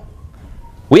example.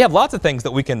 We have lots of things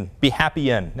that we can be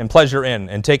happy in, and pleasure in,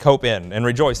 and take hope in, and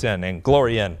rejoice in, and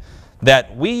glory in,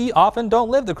 that we often don't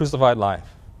live the crucified life.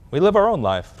 We live our own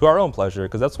life to our own pleasure,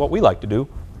 because that's what we like to do.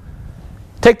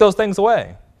 Take those things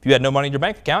away. If you had no money in your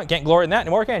bank account, you can't glory in that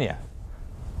anymore, can you?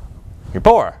 You're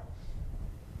poor.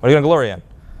 What are you going to glory in?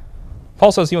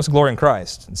 Paul says he wants to glory in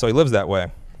Christ, and so he lives that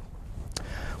way.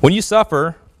 When you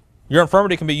suffer, your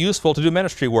infirmity can be useful to do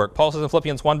ministry work. Paul says in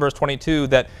Philippians 1 verse 22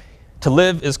 that to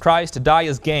live is Christ, to die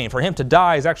is gain. For him to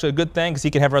die is actually a good thing because he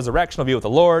can have resurrection, he'll be with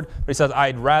the Lord. But he says,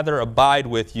 I'd rather abide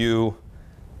with you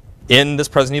in this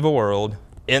present evil world,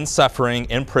 in suffering,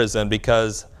 in prison,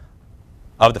 because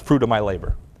of the fruit of my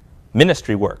labor.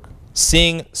 Ministry work,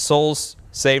 seeing souls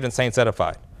saved and saints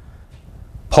edified.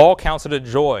 Paul counts it a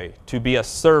joy to be a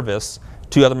service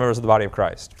to other members of the body of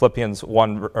Christ. Philippians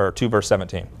 2 verse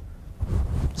 17.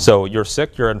 So you're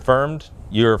sick, you're infirmed,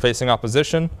 you're facing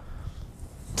opposition.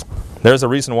 There's a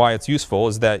reason why it's useful,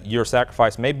 is that your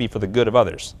sacrifice may be for the good of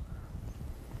others.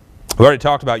 We already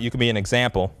talked about you can be an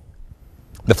example.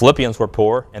 The Philippians were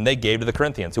poor, and they gave to the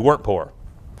Corinthians, who weren't poor.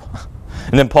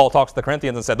 And then Paul talks to the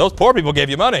Corinthians and said, those poor people gave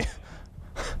you money.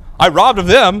 I robbed of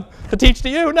them to teach to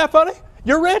you. Isn't that funny?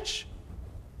 You're rich.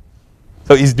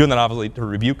 So he's doing that obviously to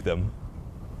rebuke them.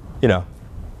 You know.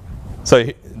 So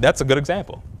that's a good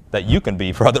example that you can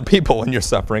be for other people when you're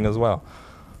suffering as well.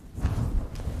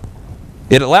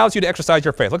 It allows you to exercise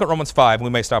your faith. Look at Romans 5.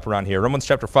 We may stop around here. Romans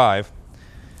chapter 5.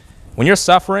 When you're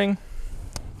suffering,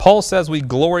 Paul says we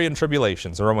glory in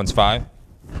tribulations in Romans 5.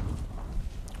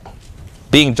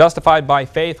 Being justified by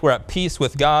faith, we're at peace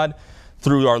with God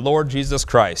through our Lord Jesus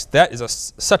Christ. That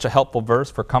is such a helpful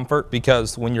verse for comfort,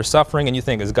 because when you're suffering and you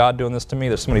think, is God doing this to me?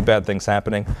 There's so many bad things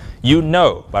happening. You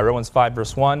know by Romans 5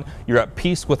 verse 1, you're at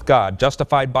peace with God,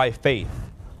 justified by faith.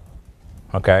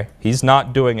 Okay? He's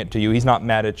not doing it to you. He's not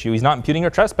mad at you. He's not imputing your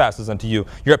trespasses unto you.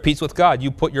 You're at peace with God. You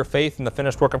put your faith in the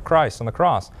finished work of Christ on the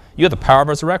cross. You have the power of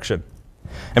resurrection.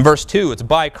 In verse 2, it's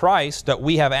by Christ that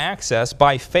we have access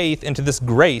by faith into this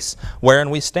grace wherein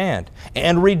we stand.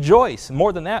 And rejoice.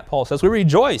 More than that, Paul says, we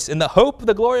rejoice in the hope of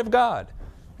the glory of God.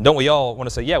 Don't we all want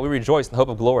to say, yeah, we rejoice in the hope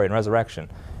of glory and resurrection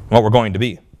and what we're going to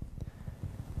be.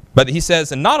 But he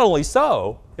says, and not only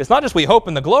so, it's not just we hope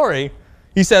in the glory.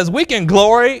 He says we can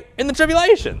glory in the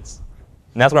tribulations.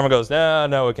 And that's where everyone goes,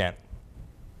 no, we can't.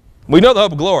 We know the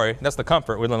hope of glory. That's the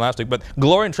comfort we learned last week. But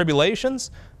glory in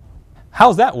tribulations,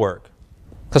 how's that work?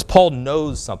 Because Paul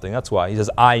knows something. That's why. He says,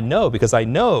 I know, because I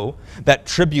know that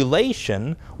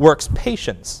tribulation works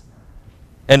patience.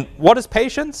 And what is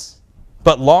patience?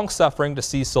 But long-suffering to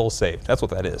see souls saved. That's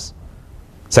what that is.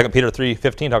 2 Peter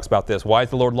 3:15 talks about this. Why is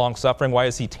the Lord long-suffering? Why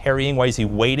is he tarrying? Why is he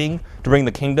waiting to bring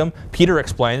the kingdom? Peter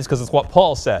explains, because it's what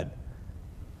Paul said.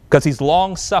 Because he's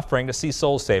long-suffering to see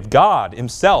souls saved. God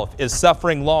himself is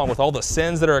suffering long with all the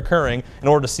sins that are occurring in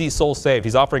order to see souls saved.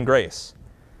 He's offering grace.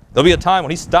 There'll be a time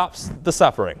when he stops the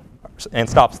suffering and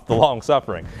stops the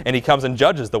long-suffering, and he comes and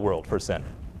judges the world for sin.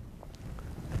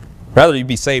 Rather, you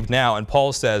be saved now. And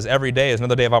Paul says every day is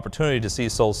another day of opportunity to see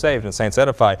souls saved and saints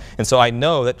edified. And so I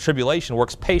know that tribulation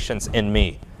works patience in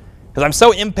me. Because I'm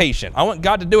so impatient. I want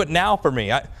God to do it now for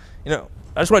me. I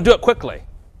just want to do it quickly.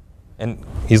 And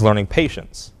he's learning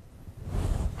patience.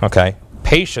 Okay?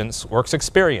 Patience works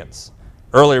experience.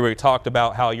 Earlier we talked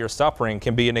about how your suffering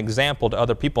can be an example to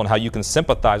other people and how you can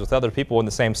sympathize with other people in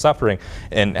the same suffering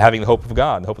and having the hope of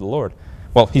God, the hope of the Lord.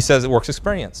 Well, he says it works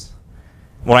experience.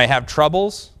 When I have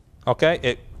troubles, okay,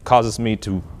 it causes me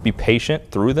to be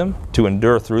patient through them, to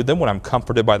endure through them when I'm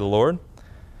comforted by the Lord.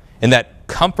 And that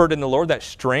comfort in the Lord, that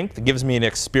strength, gives me an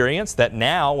experience that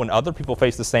now when other people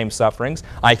face the same sufferings,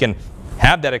 I can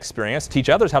have that experience, teach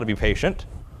others how to be patient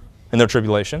in their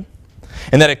tribulation.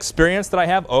 And that experience that I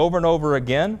have over and over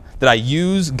again, that I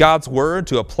use God's word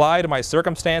to apply to my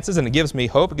circumstances, and it gives me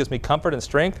hope, it gives me comfort and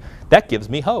strength, that gives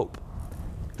me hope.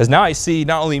 Because now I see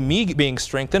not only me being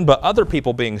strengthened, but other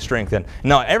people being strengthened.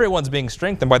 Now everyone's being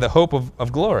strengthened by the hope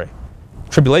of glory.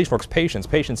 Tribulation works patience.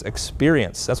 Patience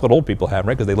experience. That's what old people have,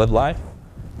 right? Because they live life.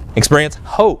 Experience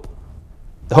hope.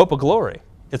 The hope of glory.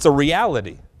 It's a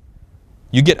reality.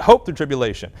 You get hope through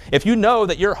tribulation. If you know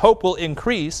that your hope will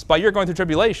increase by your going through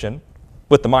tribulation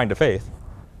with the mind of faith,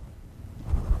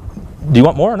 do you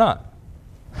want more or not?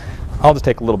 I'll just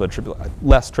take a little bit of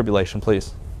less tribulation,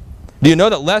 please. Do you know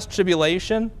that less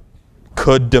tribulation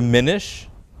could diminish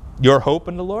your hope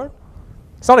in the Lord?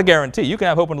 It's not a guarantee. You can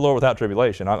have hope in the Lord without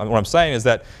tribulation. What I'm saying is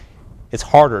that it's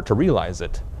harder to realize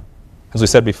it. As we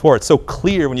said before, it's so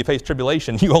clear when you face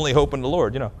tribulation, you only hope in the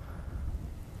Lord,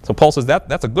 So Paul says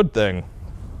that's a good thing.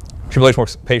 Tribulation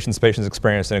works patience, patience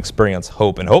experience, and experience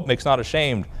hope. And hope makes not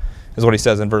ashamed, is what he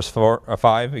says in verse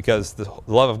 5, because the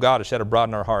love of God is shed abroad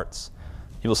in our hearts.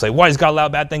 People say, why does God allow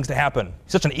bad things to happen?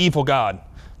 He's such an evil God.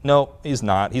 No, he's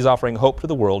not. He's offering hope to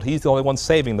the world. He's the only one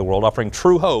saving the world, offering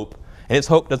true hope. And his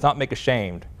hope does not make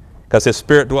ashamed, because his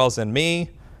Spirit dwells in me,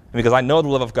 and because I know the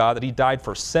love of God, that he died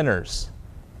for sinners.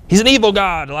 He's an evil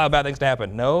God to allow bad things to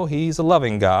happen. No, he's a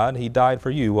loving God. He died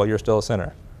for you while you're still a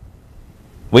sinner.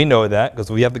 We know that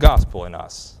because we have the gospel in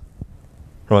us.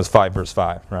 Romans 5, verse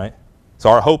 5, right? So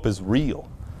our hope is real,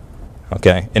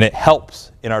 okay? And it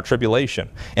helps in our tribulation.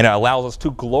 And it allows us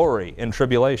to glory in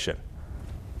tribulation,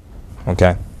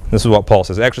 okay? This is what Paul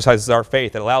says. It exercises our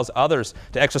faith. It allows others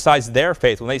to exercise their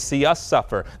faith. When they see us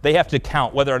suffer, they have to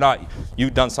count whether or not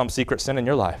you've done some secret sin in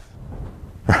your life,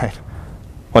 right?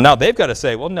 Well, now they've got to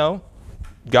say, well, no,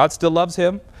 God still loves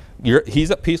him.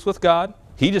 He's at peace with God.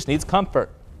 He just needs comfort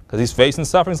because he's facing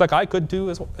sufferings like I could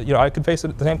do. I could face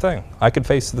the same thing. I could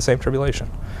face the same tribulation.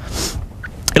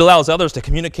 It allows others to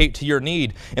communicate to your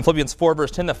need. In Philippians 4,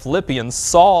 verse 10, the Philippians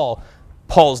saw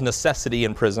Paul's necessity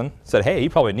in prison, said, hey, he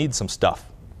probably needs some stuff,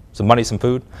 some money, some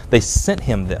food. They sent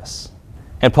him this.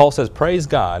 And Paul says, praise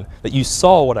God that you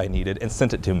saw what I needed and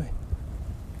sent it to me.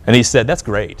 And he said, that's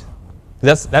great.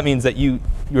 That means that you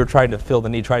were trying to fill the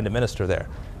need, trying to minister there.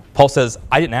 Paul says,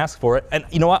 I didn't ask for it. And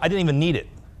you know what? I didn't even need it.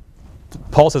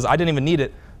 Paul says, I didn't even need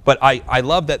it. But I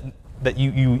love that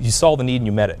you saw the need and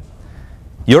you met it.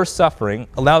 Your suffering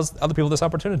allows other people this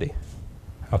opportunity.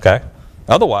 Okay?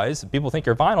 Otherwise, people think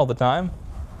you're fine all the time.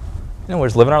 We're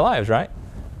just living our lives, right?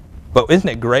 But isn't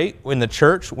it great in the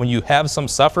church when you have some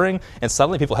suffering and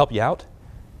suddenly people help you out?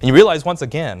 And you realize once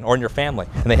again, or in your family,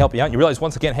 and they help you out, and you realize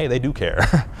once again, hey, they do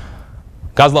care.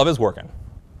 God's love is working.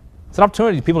 It's an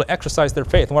opportunity for people to exercise their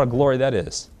faith, and what a glory that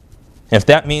is. And if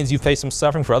that means you face some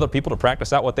suffering for other people to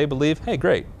practice out what they believe, hey,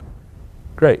 great.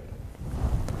 Great.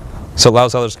 So it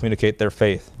allows others to communicate their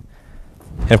faith.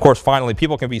 And of course, finally,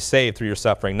 people can be saved through your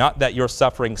suffering. Not that your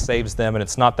suffering saves them, and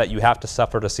it's not that you have to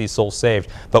suffer to see souls saved.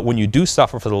 But when you do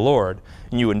suffer for the Lord,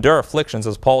 and you endure afflictions,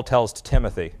 as Paul tells to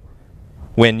Timothy,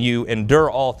 when you endure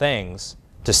all things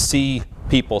to see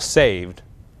people saved,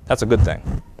 that's a good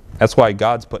thing. That's why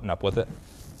God's putting up with it,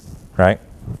 right?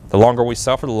 The longer we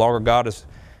suffer, the longer God is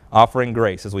offering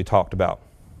grace, as we talked about.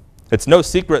 It's no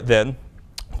secret then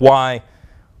why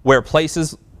where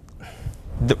places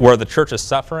where the church is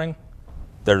suffering,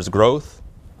 there's growth,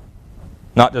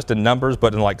 not just in numbers,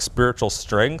 but in like spiritual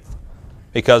strength.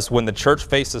 Because when the church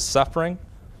faces suffering,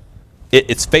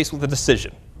 it's faced with a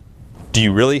decision. Do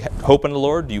you really hope in the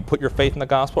Lord? Do you put your faith in the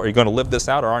gospel? Are you going to live this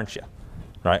out or aren't you?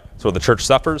 Right? So when the church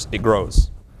suffers, it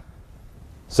grows.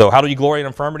 So how do you glory in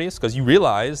infirmities? Because you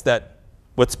realize that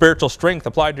with spiritual strength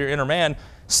applied to your inner man,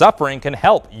 suffering can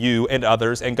help you and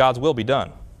others, and God's will be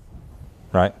done.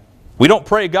 Right? We don't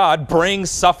pray, God, bring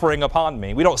suffering upon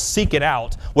me. We don't seek it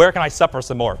out. Where can I suffer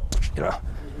some more?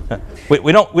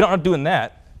 We're not doing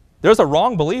that. There's a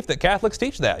wrong belief that Catholics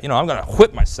teach that. I'm going to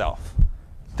whip myself.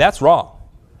 That's wrong.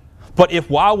 But if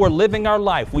while we're living our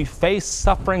life, we face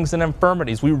sufferings and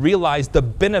infirmities, we realize the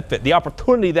benefit, the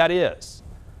opportunity that is,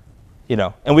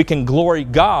 and we can glory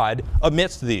God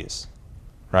amidst these,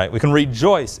 right? We can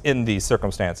rejoice in these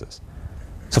circumstances.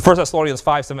 So 1 Thessalonians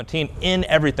 5:17, in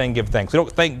everything give thanks. We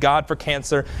don't thank God for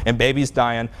cancer and babies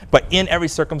dying, but in every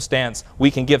circumstance,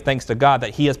 we can give thanks to God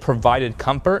that He has provided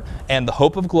comfort and the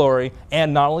hope of glory,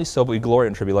 and not only so, but we glory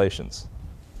in tribulations.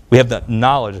 We have the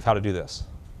knowledge of how to do this,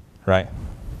 right?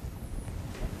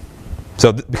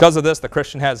 So because of this, the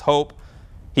Christian has hope.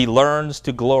 He learns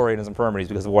to glory in his infirmities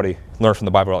because of what he learned from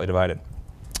the Bible rightly divided.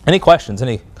 Any questions,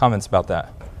 any comments about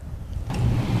that?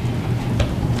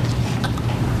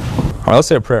 All right, let's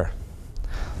say a prayer.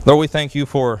 Lord, we thank you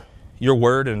for your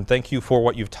word and thank you for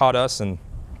what you've taught us. And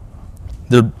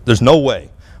there's no way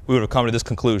we would have come to this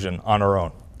conclusion on our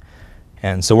own.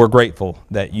 And so we're grateful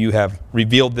that you have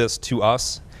revealed this to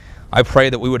us. I pray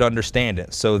that we would understand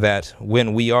it so that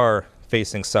when we are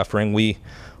facing suffering, we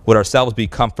would ourselves be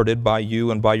comforted by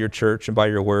you and by your church and by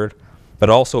your word, but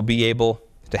also be able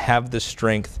to have the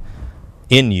strength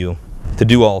in you to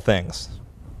do all things,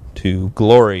 to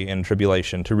glory in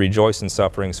tribulation, to rejoice in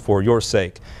sufferings for your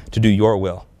sake, to do your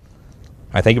will.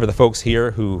 I thank you for the folks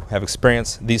here who have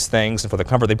experienced these things and for the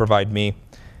comfort they provide me,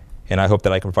 and I hope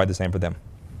that I can provide the same for them.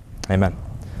 Amen.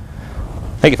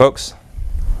 Thank you, folks.